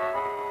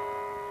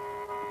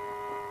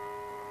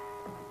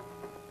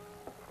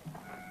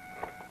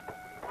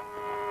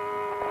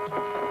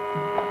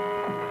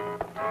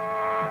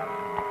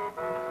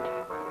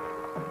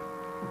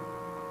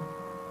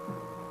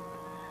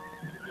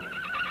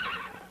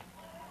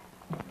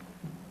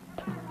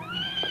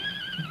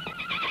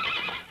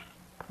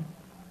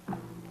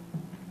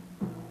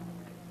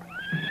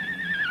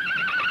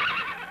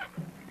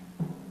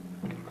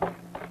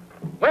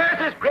 Where's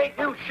this great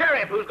new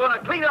sheriff who's going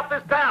to clean up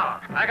this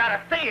town? I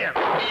gotta see him.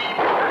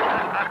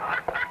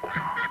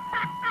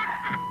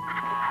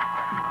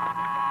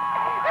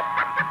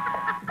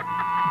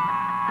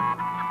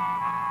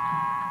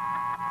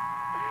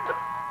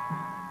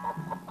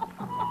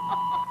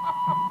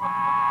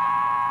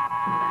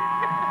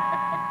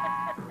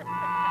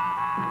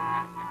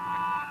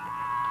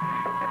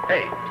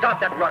 Hey, stop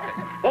that ruckus.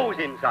 Bo's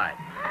inside.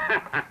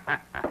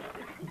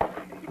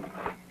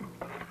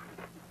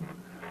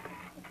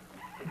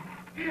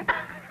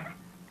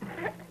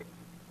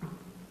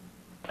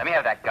 Let me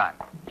have that gun.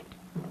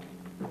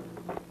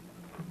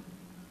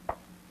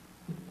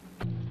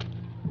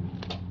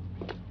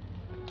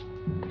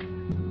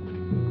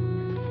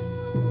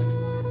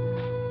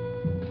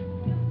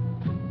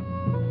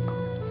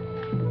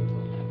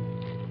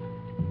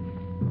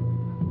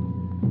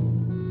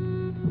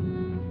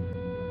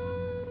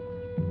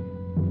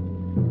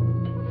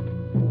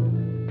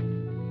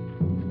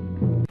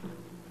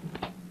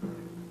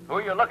 Who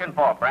are you looking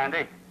for,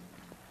 Brandy?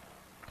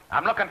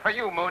 I'm looking for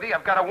you, Moody.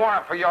 I've got a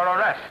warrant for your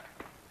arrest.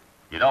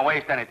 You don't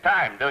waste any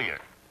time, do you?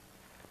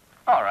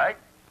 All right.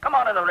 Come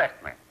on and arrest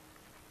me.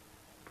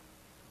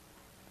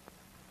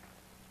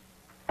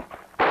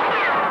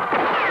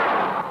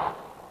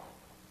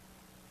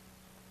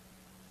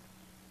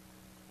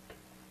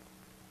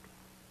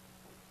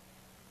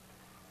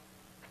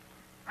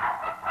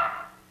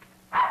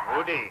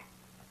 Moody.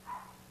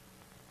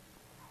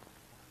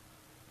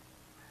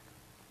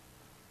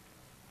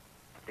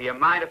 Do you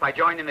mind if I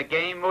join in the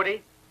game,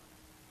 Moody?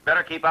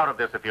 Better keep out of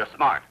this if you're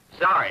smart.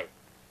 Sorry,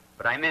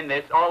 but I'm in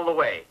this all the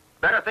way.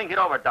 Better think it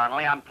over,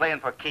 Donnelly. I'm playing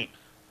for keeps.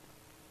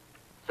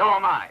 So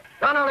am I.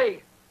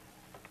 Donnelly!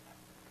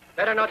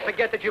 Better not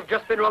forget that you've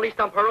just been released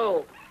on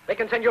parole. They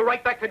can send you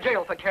right back to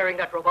jail for carrying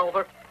that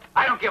revolver.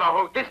 I don't give a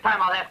hoot. This time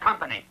I'll have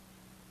company.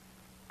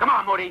 Come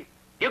on, Moody.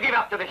 You give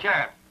up to the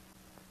sheriff.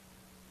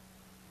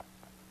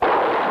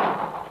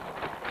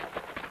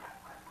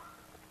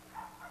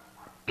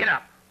 Get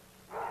up.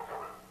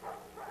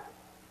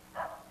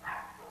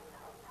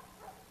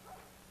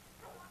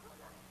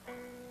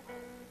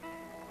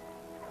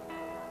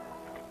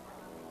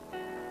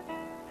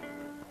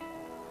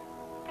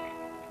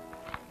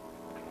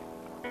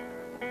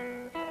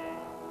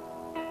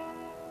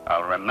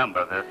 I'll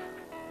remember this.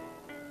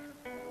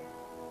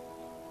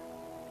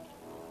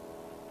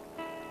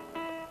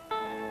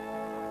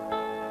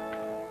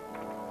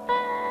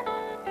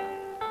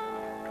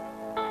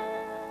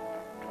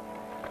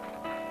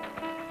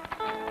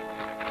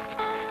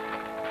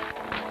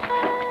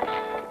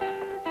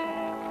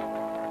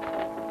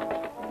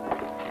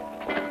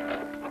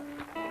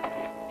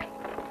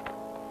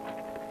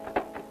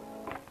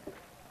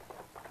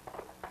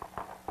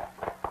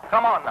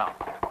 Come on now.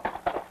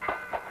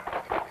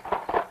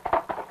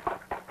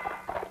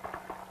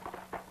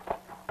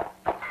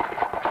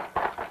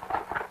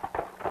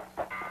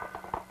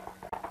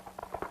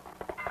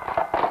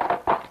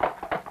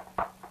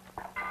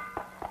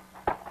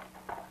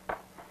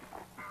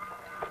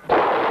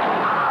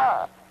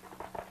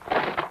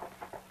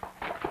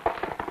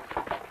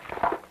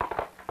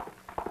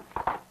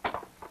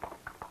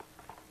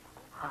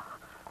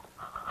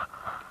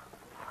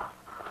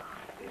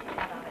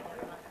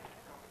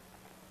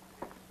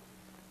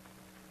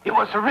 It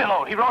was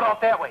Cirillo. He rode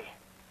off that way.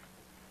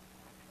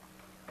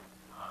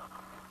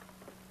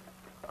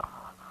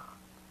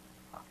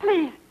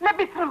 Please, let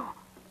me through.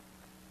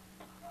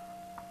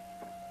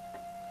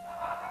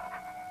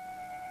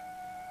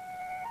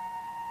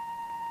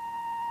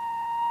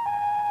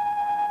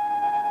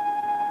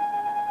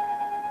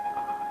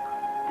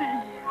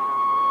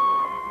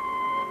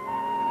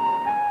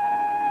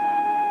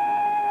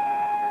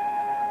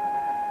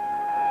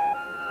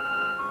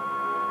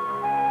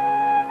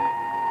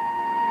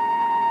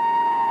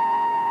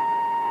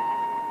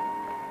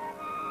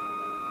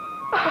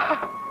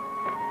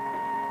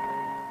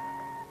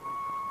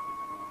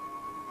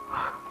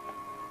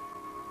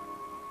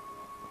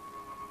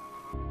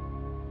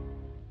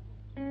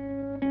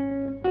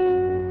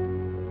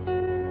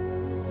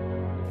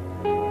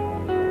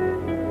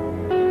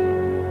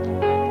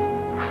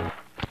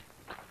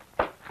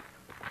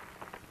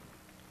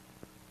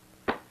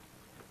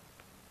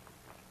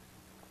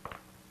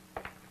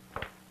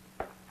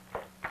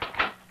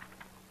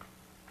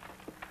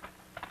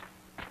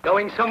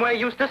 Going somewhere,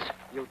 Eustace?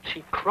 You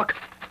cheap crook.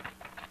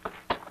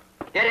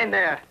 Get in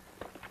there.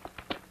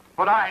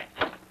 But I...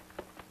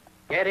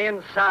 Get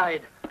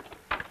inside.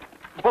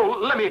 Bo,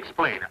 let me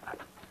explain.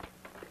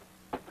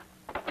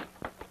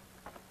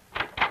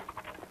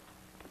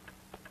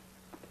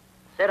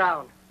 Sit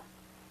down.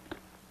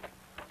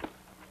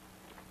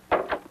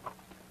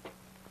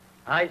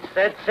 I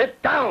said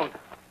sit down.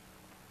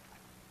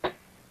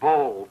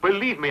 Bo,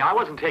 believe me, I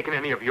wasn't taking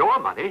any of your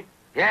money.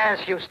 Yes,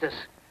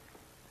 Eustace.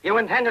 You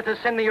intended to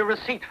send me a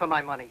receipt for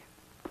my money.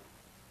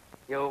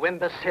 You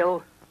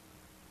imbecile.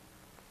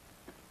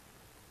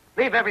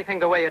 Leave everything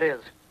the way it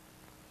is.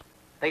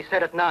 They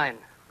said at 9.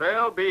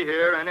 They'll be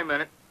here any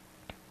minute.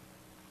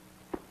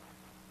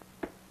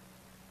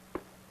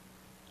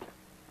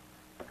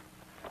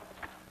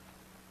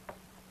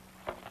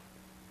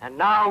 And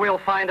now we'll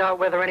find out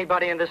whether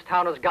anybody in this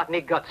town has got any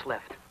guts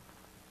left.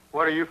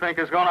 What do you think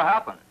is going to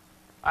happen?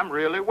 I'm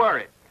really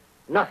worried.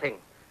 Nothing.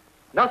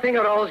 Nothing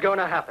at all is going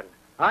to happen.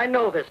 I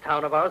know this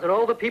town of ours and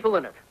all the people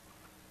in it.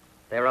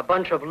 They're a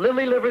bunch of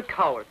lily-livered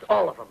cowards,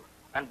 all of them.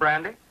 And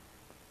Brandy?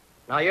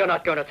 Now, you're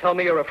not going to tell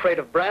me you're afraid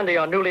of Brandy,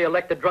 our newly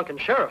elected drunken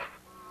sheriff.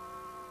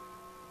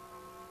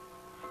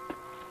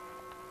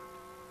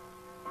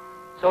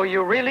 So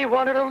you really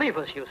wanted to leave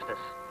us, Eustace.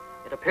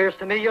 It appears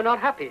to me you're not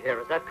happy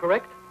here. Is that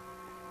correct?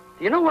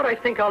 Do you know what I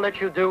think I'll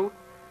let you do?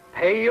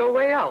 Pay your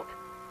way out,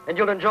 and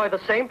you'll enjoy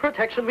the same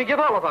protection we give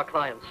all of our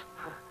clients.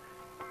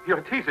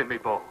 You're teasing me,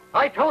 Bo.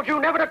 I told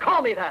you never to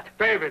call me that.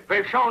 David,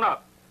 they've shown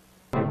up.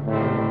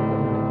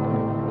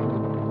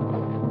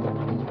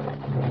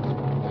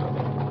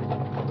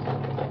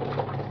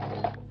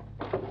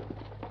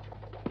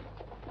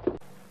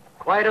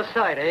 Quite a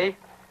sight, eh?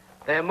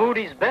 They're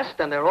Moody's best,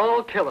 and they're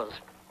all killers.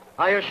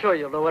 I assure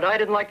you, Lewitt, I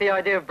didn't like the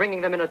idea of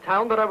bringing them into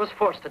town, but I was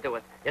forced to do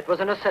it. It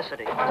was a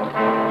necessity.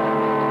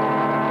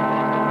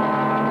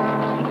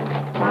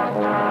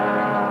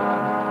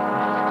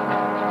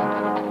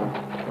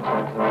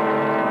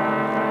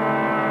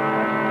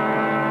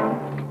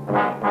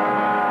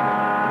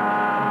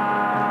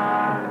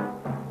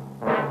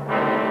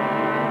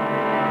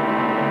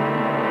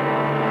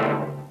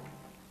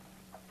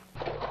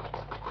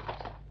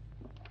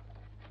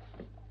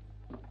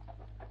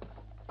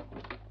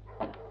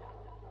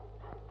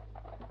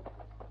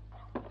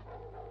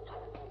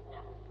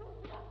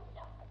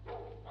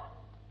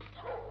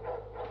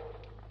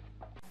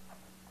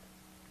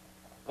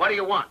 What do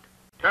you want?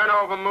 Turn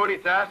over Moody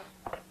to us,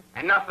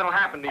 and nothing will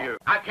happen to you.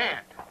 I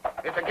can't.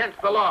 It's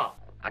against the law.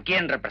 ¿A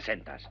quién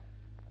representas?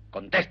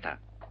 Contesta.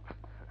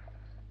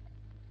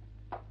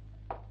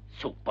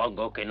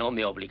 Supongo que no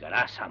me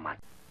obligarás a matar.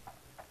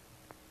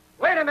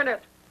 Wait a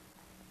minute.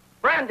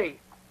 Brandy,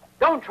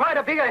 don't try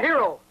to be a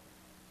hero.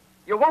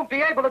 You won't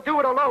be able to do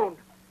it alone.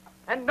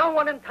 And no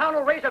one in town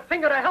will raise a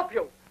finger to help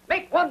you.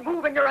 Make one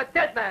move and you're a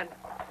dead man.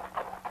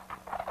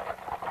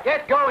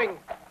 Get going.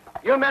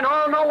 You men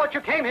all know what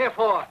you came here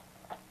for.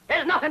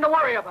 There's nothing to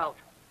worry about.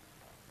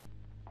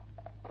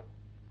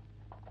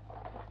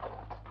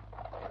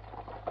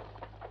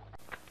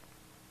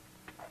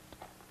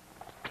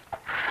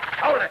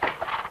 Hold it.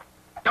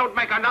 Don't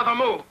make another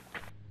move.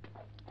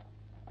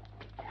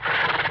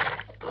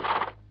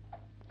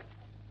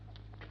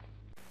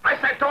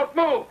 I said don't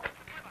move.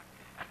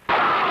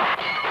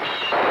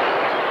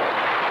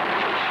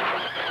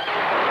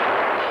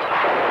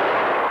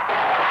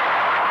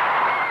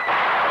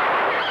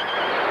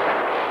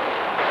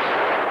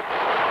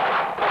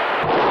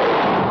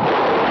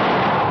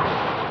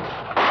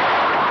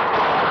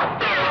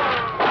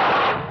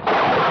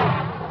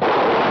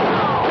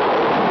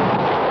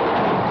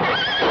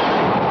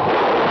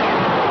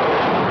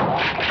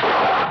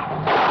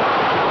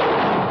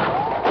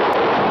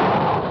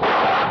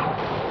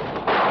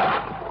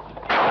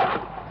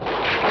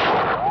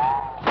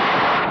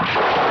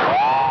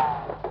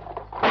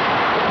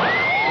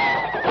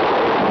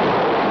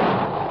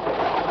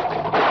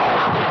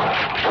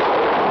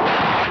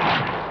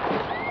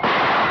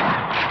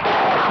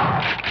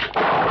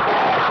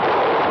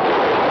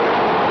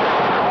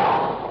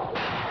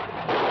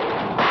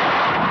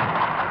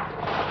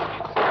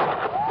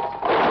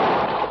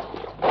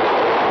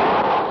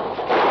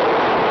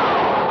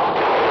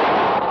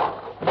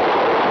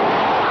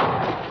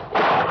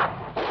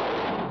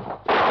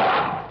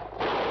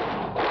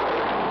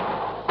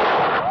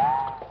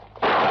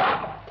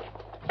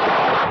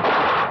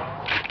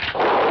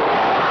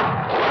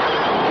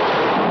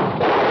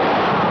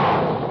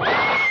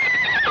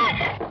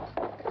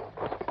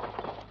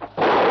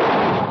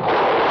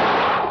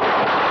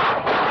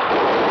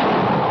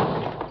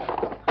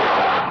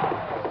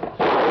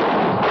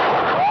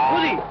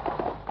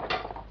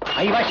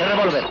 Ahí va ese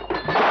revólver.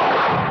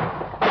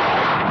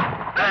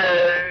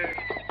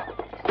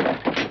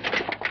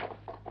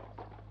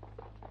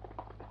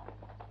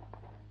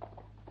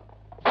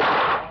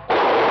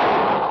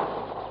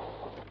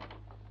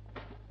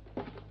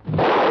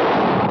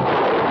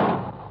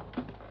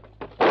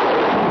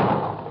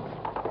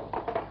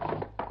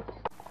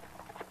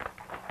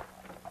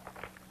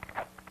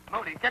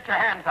 Moody, get your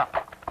hands up.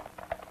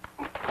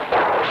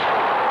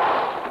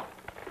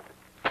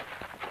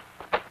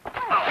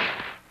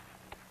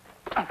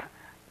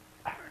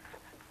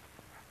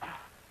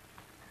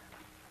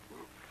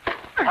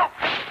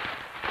 Oh!